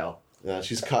futile. Yeah,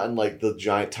 she's cutting the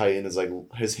giant Titan is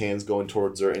his hands going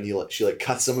towards her, and she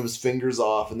cuts some of his fingers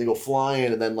off, and they go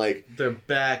flying, and then they're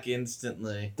back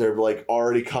instantly. They're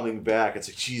already coming back. It's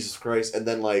Jesus Christ, and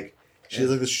then she has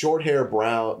this short hair,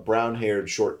 brown haired,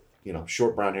 short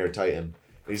brown haired Titan, and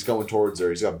he's going towards her.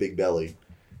 He's got a big belly,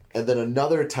 and then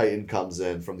another Titan comes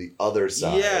in from the other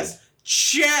side. Yes,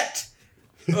 Chet.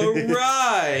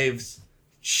 arrives.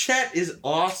 Chet is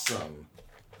awesome.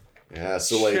 Yeah,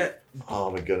 so like, Chet-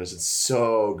 oh my goodness, it's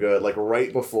so good. Like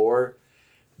right before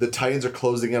the Titans are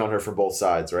closing in on her from both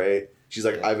sides, right? She's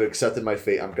like, I've accepted my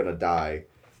fate, I'm gonna die.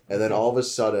 And then all of a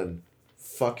sudden,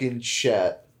 fucking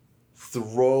Chet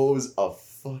throws a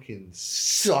fucking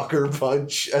sucker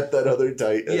punch at that other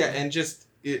Titan. Yeah, and just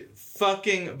it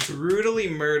fucking brutally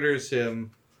murders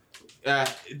him.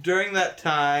 During that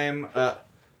time,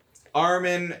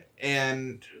 Armin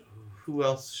and who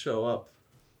else show up?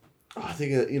 I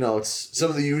think, it's some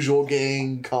of the usual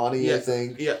gang, Connie, I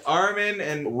think. Yeah, Armin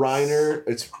and Reiner,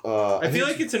 it's I feel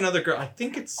like it's another girl. I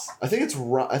think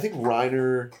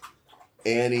Reiner,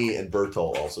 Annie, and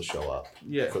Bertol also show up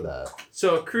for that.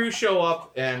 So a crew show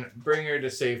up and bring her to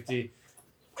safety,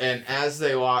 and as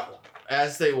they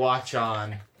watch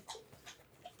on,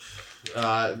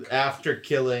 after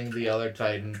killing the other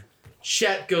Titan,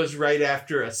 Chet goes right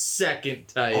after a second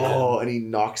Titan. Oh, and he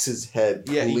knocks his head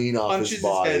clean off his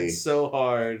body. Punches his head so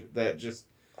hard that just.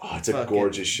 Oh, it's a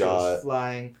gorgeous shot.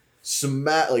 Flying.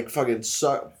 Fucking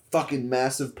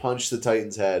massive punch to the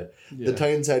Titan's head. Yeah. The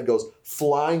Titan's head goes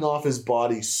flying off his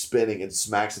body, spinning, and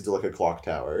smacks into like a clock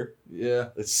tower. Yeah.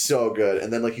 It's so good.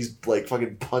 And then like he's like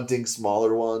fucking punting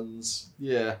smaller ones.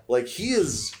 Yeah. Like he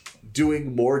is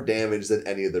doing more damage than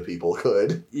any of the people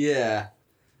could. Yeah.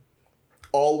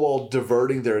 All while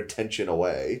diverting their attention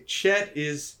away. Chet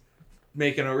is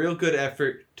making a real good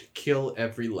effort to kill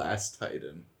every last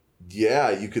Titan. Yeah,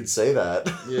 you could say that.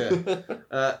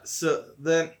 Yeah. So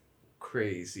then,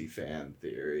 crazy fan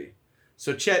theory.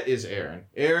 So Chet is Aaron.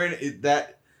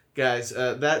 That's what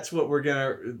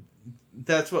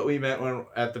that's what we meant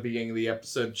at the beginning of the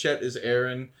episode. Chet is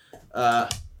Aaron. And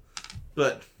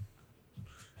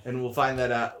we'll find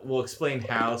that out. We'll explain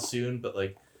how soon, but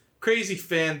like, crazy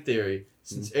fan theory.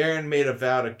 Since Aaron made a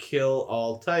vow to kill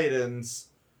all Titans,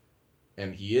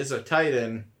 and he is a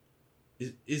Titan,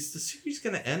 is the series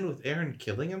going to end with Aaron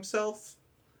killing himself?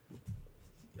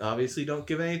 Obviously, don't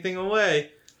give anything away,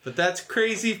 but that's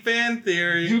crazy fan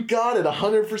theory. You got it,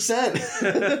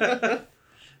 100%.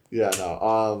 Yeah,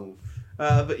 no.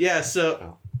 But yeah,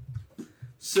 so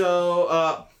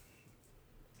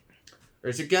or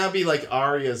is it gonna be like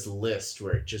Arya's List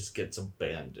where it just gets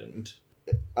abandoned?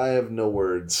 I have no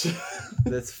words.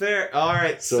 That's fair. All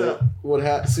right. So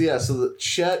the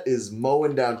Chet is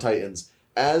mowing down Titans.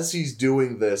 As he's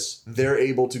doing this, they're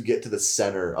able to get to the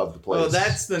center of the place. Oh,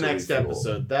 that's the to next refuel.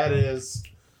 episode. That is,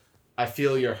 I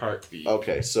feel your heartbeat.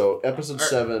 Okay, so episode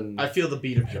 7. I feel the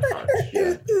beat of your heart.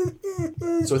 Yeah.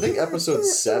 So I think episode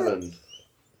 7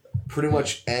 pretty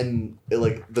much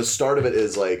the start of it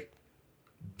is like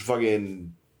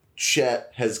fucking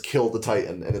Chet has killed the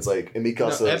Titan, and it's like, and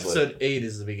Mikasa is episode 8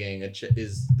 is the beginning.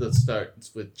 Is the start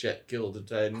with Chet killed the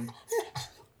Titan.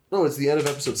 No, it's the end of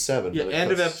episode 7. Yeah,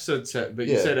 end of episode 7. But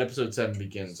you said episode 7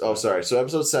 begins. Oh, sorry. So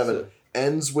episode 7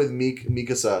 ends with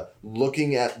Mikasa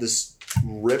looking at this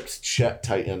ripped Chet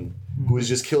Titan who is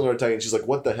just killing her Titan. She's like,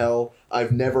 what the hell?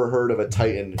 I've never heard of a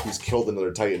Titan who's killed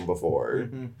another Titan before.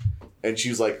 Mm-hmm. And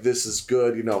she's like, this is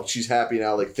good. She's happy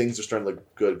now. Like, things are starting to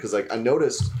look good. Because, like, I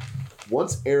noticed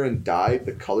once Aaron died,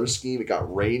 the color scheme, it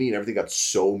got rainy and everything got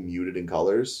so muted in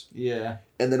colors. Yeah.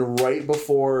 And then right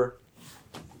before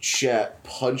Chet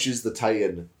punches the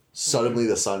Titan, suddenly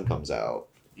the sun comes out.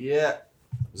 Yeah.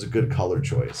 It was a good color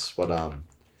choice. But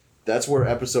that's where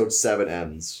episode 7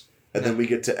 ends. And then we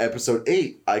get to episode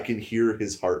 8. I can hear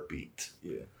his heartbeat.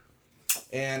 Yeah.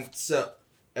 And so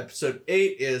episode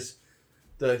 8 is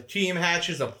the team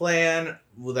hatches a plan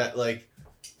that, like,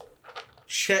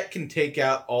 Chet can take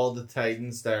out all the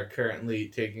Titans that are currently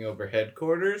taking over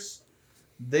headquarters.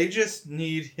 They just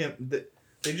need him.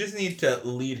 They just need to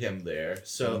lead him there.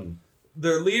 So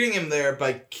they're leading him there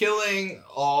by killing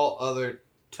all the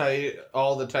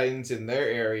Titans in their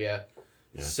area.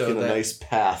 Yeah, so get a nice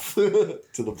path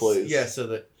to the place. Yeah, so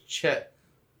that Chet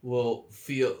will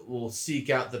seek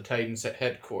out the Titans at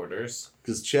headquarters.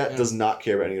 Because Chet does not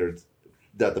care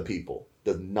about the people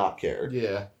does not care.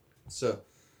 Yeah, so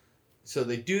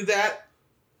they do that,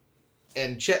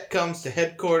 and Chet comes to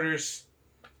headquarters,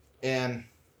 and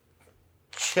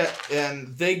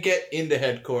they get into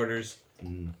headquarters,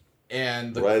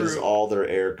 and the crew, as all their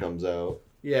air comes out.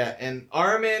 Yeah, and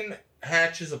Armin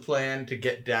hatches a plan to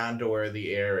get down to where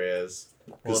the air is,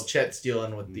 while Chet's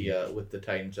dealing with the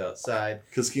Titans outside.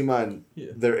 Because keep in mind,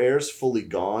 their air's fully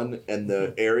gone, and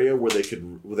the area where they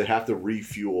have to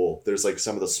refuel, there's like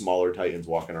some of the smaller Titans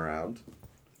walking around.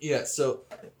 Yeah, so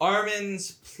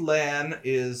Armin's plan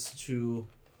is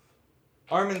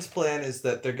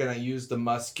that they're gonna use the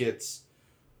muskets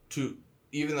to,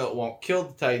 even though it won't kill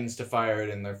the Titans, to fire it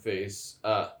in their face.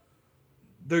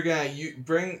 they're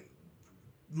gonna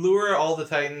lure all the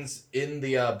Titans in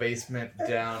the basement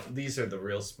down. These are the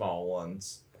real small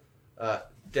ones.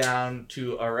 Down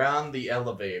to around the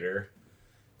elevator.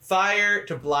 Fire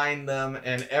to blind them,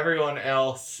 and everyone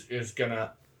else is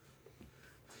gonna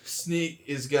sneak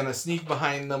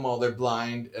behind them while they're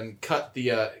blind and cut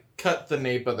the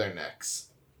nape of their necks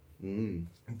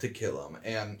to kill them.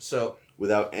 And so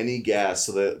Without any gas,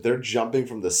 so they're jumping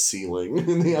from the ceiling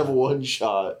and they have one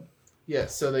shot. yeah,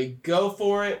 so they go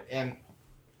for it, and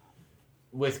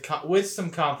with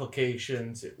some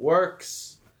complications, it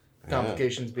works.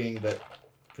 Complications being that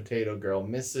Potato Girl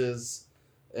misses,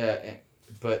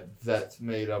 but that's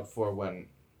made up for when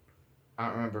I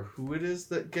don't remember who it is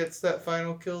that gets that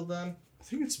final kill. Then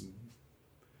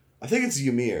I think it's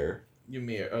Ymir.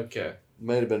 Ymir, okay.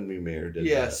 Might have been Ymir. Did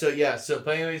Yeah. that. So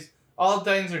but anyways, all the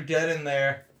Titans are dead in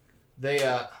there. They've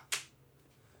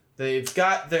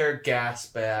got their gas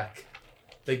back.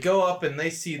 They go up and they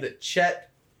see that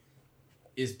Chet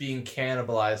is being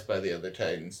cannibalized by the other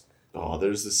Titans. Oh,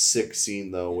 there's this sick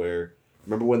scene though where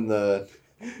remember when the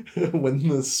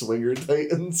swinger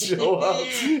Titans show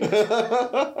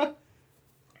up.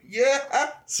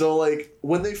 Yeah. So like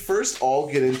when they first all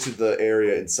get into the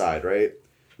area inside, right?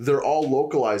 They're all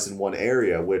localized in one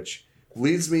area, which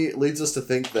leads us to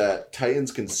think that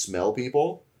Titans can smell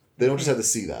people. They don't just have to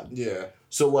see them. Yeah.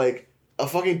 So like a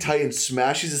fucking Titan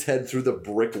smashes his head through the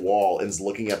brick wall and is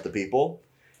looking at the people,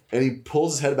 and he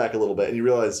pulls his head back a little bit, and you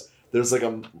realize there's like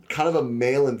a kind of a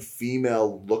male and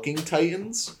female looking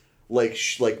Titans, like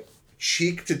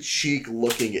cheek to cheek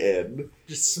looking in,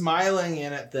 Just smiling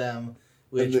in at them,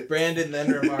 which And Brandon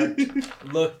then remarked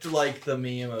looked like the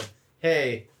meme of,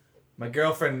 "Hey, my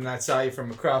girlfriend and I saw you from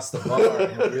across the bar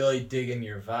and we're really digging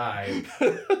your vibe."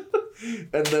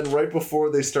 And then right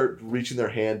before they start reaching their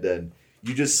hand in,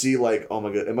 you just see like, oh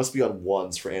my god, it must be on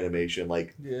ones for animation,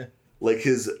 like Yeah.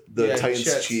 Titan's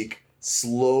Chet's. cheek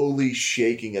slowly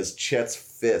shaking as Chet's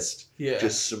fist Yeah.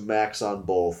 just smacks on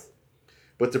both.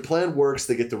 But their plan works.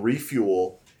 They get to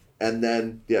refuel, and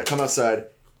then come outside.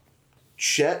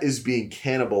 Chet is being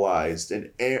cannibalized,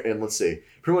 and let's see,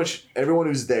 pretty much everyone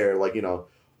who's there, like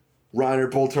Reiner,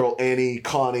 Bolturl, Annie,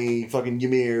 Connie, fucking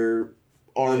Ymir,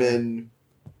 Armin,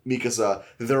 Mikasa,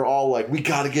 they're all like, we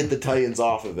gotta get the Titans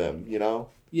off of him,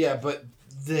 Yeah, but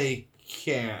they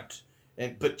can't.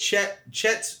 But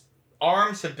Chet's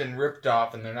arms have been ripped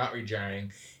off and they're not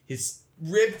regenerating. His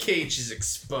rib cage is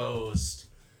exposed.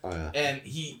 Oh, yeah. And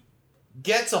he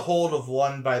gets a hold of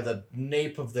one by the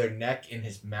nape of their neck in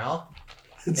his mouth.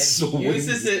 And It's so he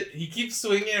uses weird. it, he keeps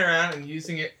swinging it around and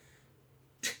using it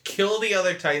to kill the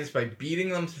other Titans by beating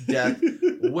them to death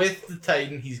with the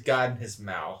Titan he's got in his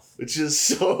mouth. Which is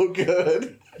so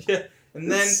good. Yeah.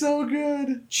 And then It's so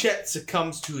good. Chet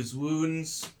succumbs to his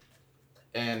wounds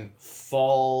and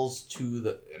falls to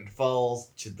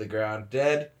the ground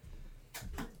dead.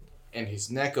 And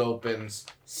his neck opens,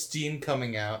 steam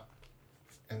coming out,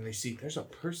 and they see there's a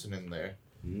person in there.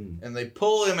 And they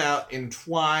pull him out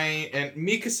entwined, and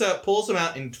Mikasa pulls him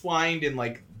out entwined in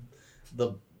like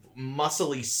the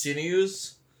muscly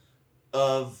sinews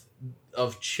of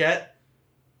Chet.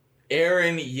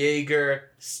 Eren Yeager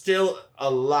still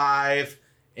alive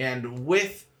and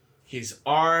with his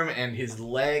arm and his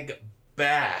leg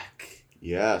back.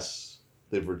 Yes,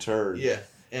 they've returned. Yeah,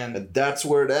 and that's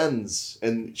where it ends.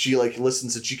 And she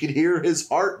listens and she can hear his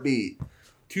heartbeat.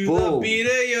 to Boom. the beat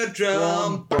of your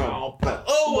drum. Bow, bow.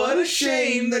 Oh, what a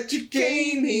shame that you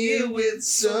came here with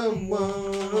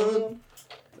someone.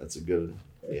 That's a good,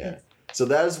 yeah. So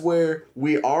that is where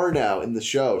we are now in the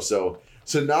show. So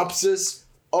synopsis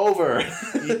over.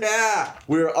 Yeah.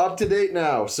 We're up to date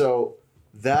now. So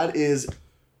that is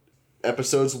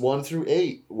episodes 1 through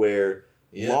 8, where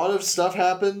a lot of stuff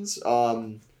happens.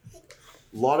 A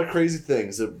lot of crazy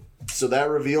things. So that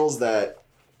reveals that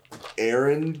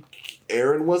Eren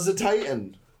was a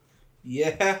Titan,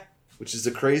 Yeah. which is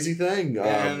a crazy thing.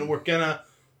 And we're gonna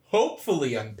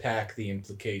hopefully unpack the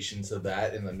implications of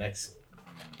that in the next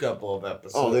couple of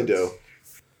episodes. Oh, they do.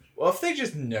 Well, if they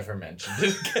just never mentioned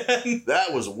it again.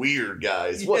 That was weird,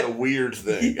 guys. What a weird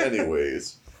thing. Yeah.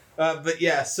 Anyways. But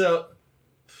yeah, so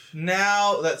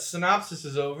now that synopsis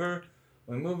is over,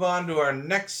 we move on to our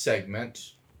next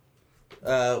segment.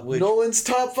 Which Nolan's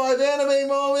top 5 anime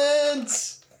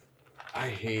moments! I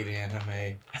hate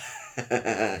anime.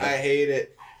 I hate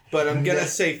it. But I'm gonna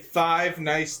say 5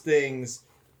 nice things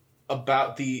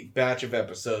about the batch of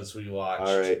episodes we watched.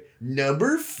 Alright.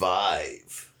 Number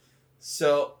 5.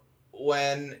 So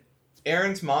when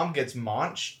Eren's mom gets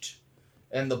maunched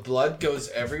and the blood goes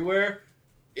everywhere,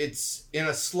 it's in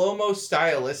a slow-mo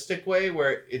stylistic way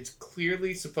where it's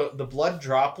clearly the blood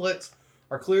droplets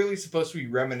are clearly supposed to be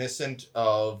reminiscent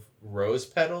of rose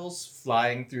petals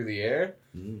flying through the air.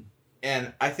 Mm.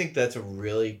 And I think that's a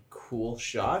really cool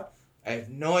shot. I have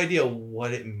no idea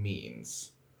what it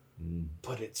means,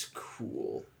 but it's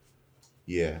cool.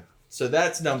 Yeah. So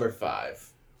that's number 5.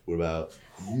 What about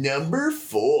number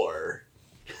 4?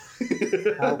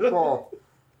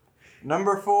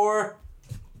 Number 4.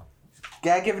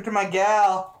 Gotta give it to my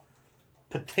gal.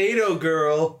 Potato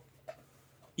Girl.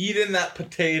 Eating that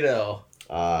potato.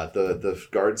 The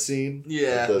guard scene?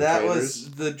 Yeah, with the that trainers?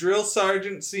 was the drill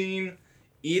sergeant scene.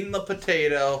 Eating the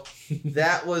potato.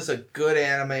 That was a good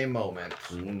anime moment.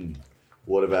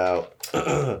 What about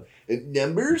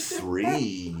number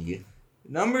 3?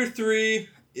 Number 3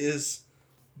 is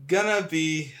gonna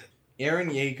be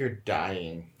Eren Yeager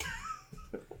dying.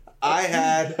 I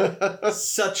had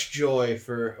such joy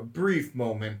for a brief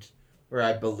moment where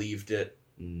I believed it.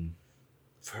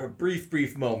 For a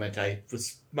brief moment,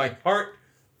 my heart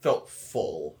felt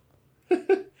full.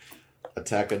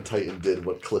 Attack on Titan did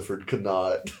what Clifford could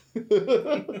not.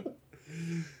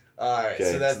 Alright,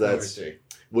 Okay, so that's so number that's- 3.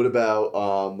 What about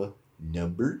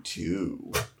number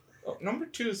 2? Oh, number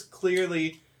 2 is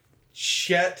clearly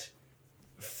Chet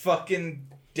fucking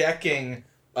decking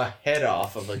a head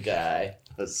off of a guy.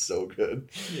 That's so good.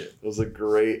 Yeah.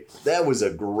 That was a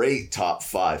great top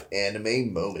 5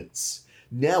 anime moments.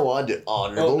 Now on to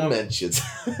honorable no. mentions.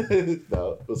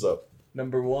 No, what's up?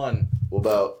 Number 1. What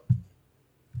about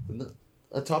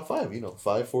a top 5?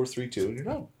 5, 4, 3, 2, and you're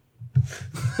done.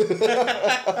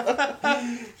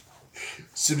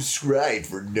 Subscribe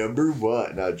for number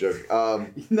 1. Not joking.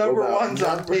 Number what about 1's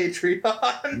on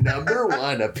Patreon. Number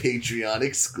 1, a Patreon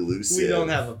exclusive. We don't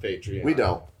have a Patreon. We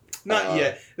don't. Not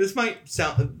yet. This might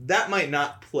sound... That might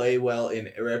not play well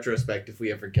in retrospect if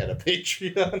we ever get a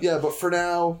Patreon. Yeah, but for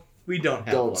now, We don't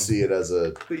have don't one. see it as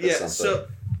a. But as yeah, something. so...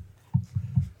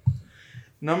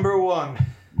 Number 1.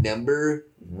 Number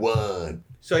 1.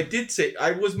 So I did say...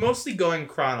 I was mostly going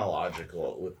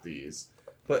chronological with these.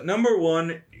 But number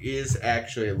 1 is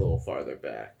actually a little farther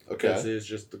back. Okay. Because it is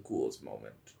just the coolest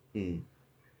moment. Hmm.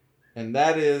 And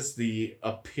that is the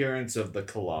appearance of the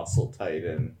Colossal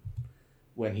Titan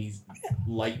when he's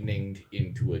lightninged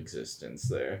into existence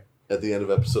there. At the end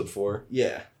of episode 4.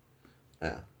 Yeah.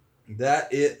 Yeah.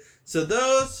 That it. So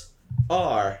those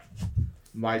are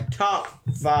my top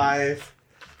 5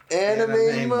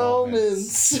 Anime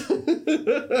moments.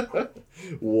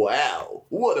 Wow,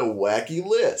 what a wacky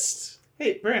list.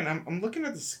 Hey, Brandon, I'm looking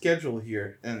at the schedule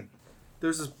here, and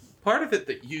there's this part of it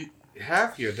that you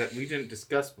have here that we didn't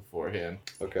discuss beforehand.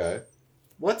 Okay.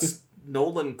 What's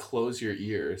Nolan Close Your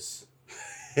Ears?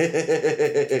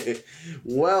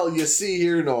 Well, you see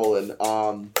here,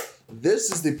 Nolan,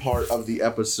 this is the part of the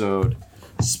episode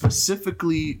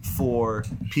specifically for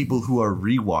people who are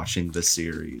rewatching the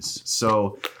series.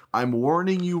 So I'm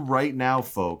warning you right now,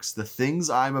 folks, the things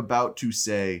I'm about to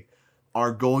say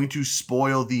are going to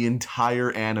spoil the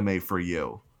entire anime for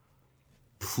you.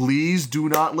 Please do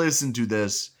not listen to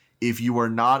this if you are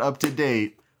not up to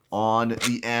date on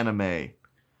the anime.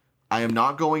 I am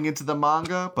not going into the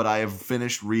manga, but I have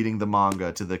finished reading the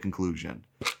manga to the conclusion.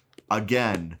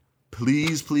 Again,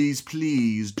 please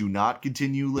do not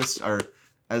continue listen. Or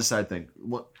as a side thing,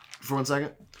 what for 1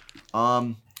 second?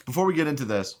 Before we get into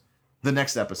this, the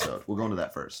next episode, we'll go into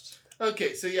that first.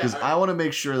 Okay, so yeah. Because I want to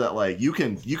make sure that like you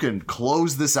can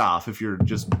close this off if you're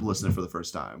just listening for the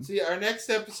first time. So yeah, our next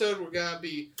episode we're gonna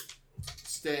be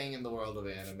staying in the world of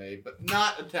anime, but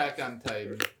not Attack on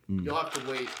Titan. You'll have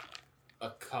to wait a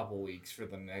couple weeks for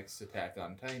the next Attack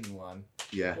on Titan one.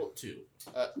 Yeah. Well, 2.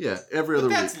 Yeah, every But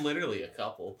other that's week. literally a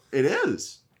couple. It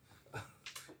is.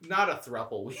 Not a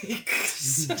throuple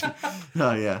weeks.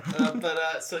 Oh yeah.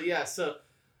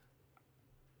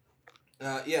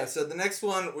 So the next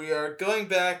one, we are going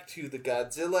back to the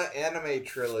Godzilla anime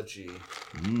trilogy.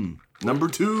 Number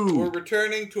 2. We're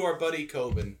returning to our buddy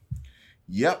Coben.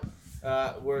 Yep.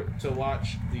 We're to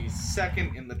watch the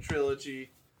second in the trilogy,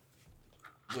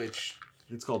 which...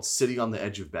 It's called City on the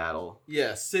Edge of Battle.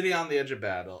 Yeah, City on the Edge of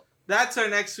Battle. That's our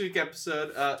next week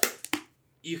episode.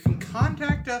 You can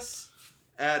contact us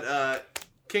at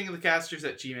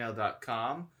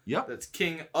kingofthecasters@gmail.com. Yep. That's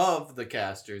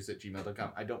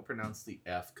kingofthecasters@gmail.com. I don't pronounce the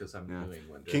F because I'm New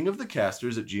Englander.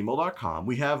 Kingofthecasters@gmail.com.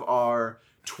 We have our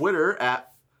Twitter at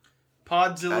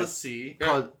Podzilla C.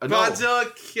 no. Podzilla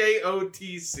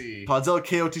KOTC. Podzilla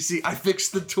KOTC. I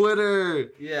fixed the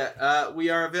Twitter. Yeah, we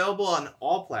are available on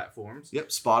all platforms. Yep,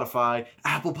 Spotify,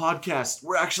 Apple Podcasts.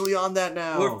 We're actually on that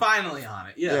now. We're finally on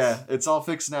it, yes. Yeah, it's all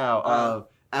fixed now.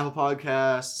 Apple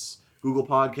Podcasts, Google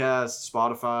Podcasts,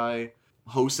 Spotify,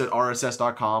 host at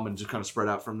rss.com and just kind of spread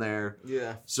out from there.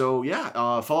 Yeah. So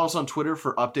yeah, follow us on Twitter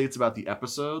for updates about the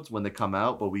episodes when they come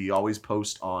out, but we always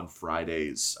post on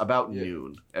Fridays about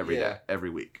noon every day, every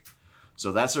week.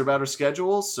 So that's about our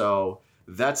schedule. So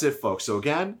that's it, folks. So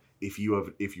again, if you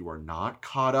are not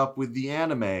caught up with the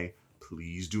anime,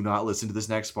 please do not listen to this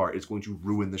next part. It's going to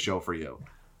ruin the show for you.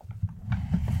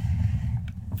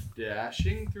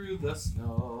 Dashing through the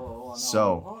snow.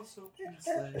 So,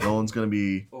 Nolan's going to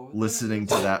be listening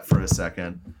to that for a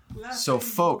second. So,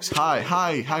 folks,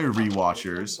 hi,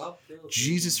 rewatchers.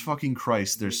 Jesus fucking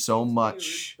Christ, there's so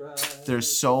much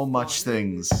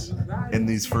things in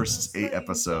these first 8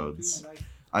 episodes.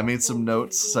 I made some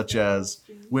notes, such as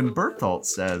when Bertholdt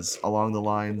says along the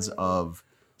lines of,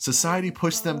 society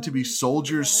pushed them to be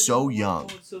soldiers so young.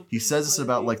 He says this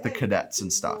about, like, the cadets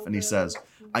and stuff, and he says,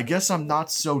 I guess I'm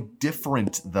not so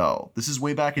different, though. This is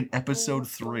way back in episode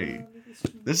 3.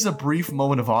 This is a brief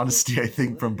moment of honesty, I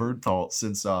think, from Bertholdt,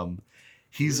 since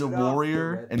he's a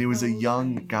warrior, and he was a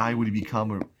young guy when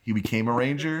he became a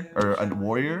ranger, or a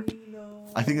warrior.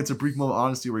 I think it's a brief moment of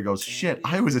honesty where he goes, shit,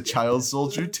 I was a child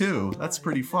soldier, too. That's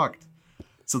pretty fucked.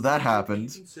 So that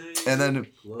happened. And then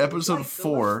episode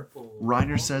 4,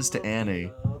 Reiner says to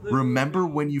Annie, remember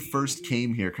when you first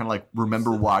came here? Kind of like,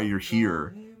 remember why you're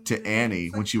here, to Annie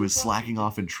when she was slacking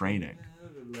off in training.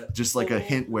 Just like a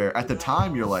hint where at the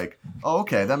time you're like, oh,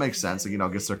 okay, that makes sense. Like, I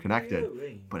guess they're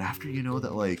connected. But after you know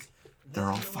that, like, they're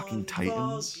all fucking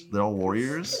titans, they're all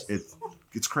warriors,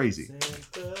 it's crazy.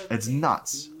 It's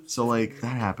nuts. So, like,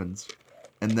 that happens.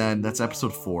 And then that's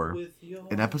episode 4.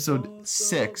 In episode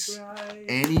 6,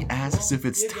 Annie asks if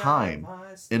it's time.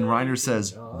 And Reiner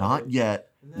says, not yet.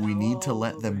 We need to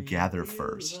let them gather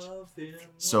first.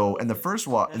 So in the first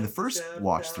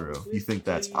watch through, you think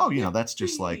that's, that's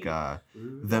just like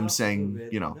them saying,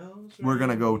 we're going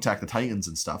to go attack the Titans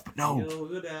and stuff. But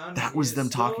no, that was them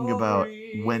talking about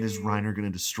when is Reiner going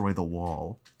to destroy the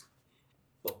wall.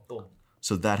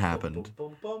 So that happened.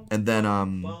 And then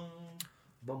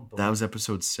that was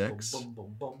episode 6.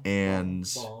 And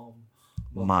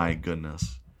my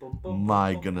goodness,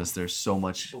 there's so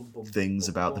much things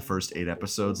about the first 8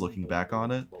 episodes looking back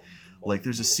on it. Like,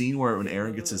 there's a scene where when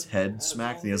Eren gets his head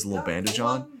smacked and he has a little bandage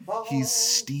on, he's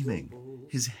steaming.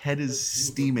 His head is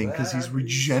steaming because he's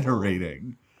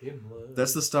regenerating.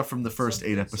 That's the stuff from the first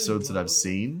 8 episodes that I've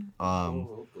seen.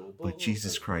 But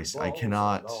Jesus Christ, I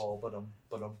cannot...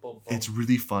 It's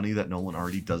really funny that Nolan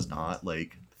already does not,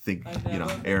 like, think,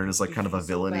 Eren is, like, kind of a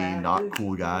villainy, not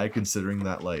cool guy, considering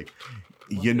that, like,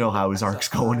 how his arc's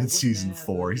going in season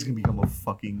 4. He's gonna become a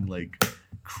fucking, like...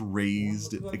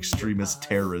 crazed extremist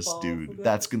terrorist dude.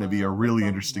 That's gonna be a really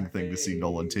interesting thing to see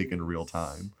Nolan take in real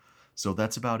time. So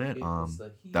that's about it.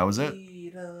 That was it.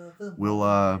 We'll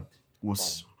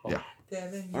yeah.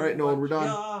 All right, Nolan, we're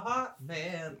done.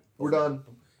 We're done.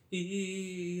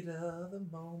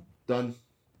 Done.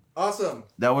 Awesome.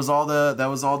 That was all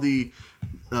the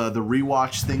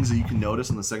rewatch things that you can notice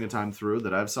on the second time through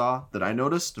that I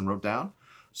noticed and wrote down.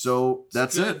 So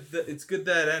that's it. It's good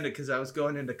that ended because I was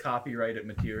going into copyrighted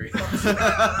material.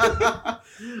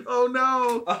 Oh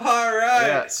no! All right.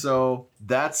 Yeah. So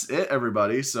that's it,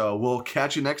 everybody. So we'll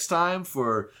catch you next time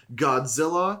for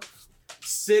Godzilla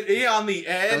City on the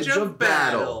Edge of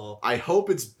Battle. I hope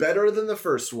it's better than the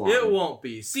first one. It won't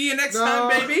be. See you next time,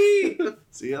 baby.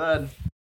 See you then.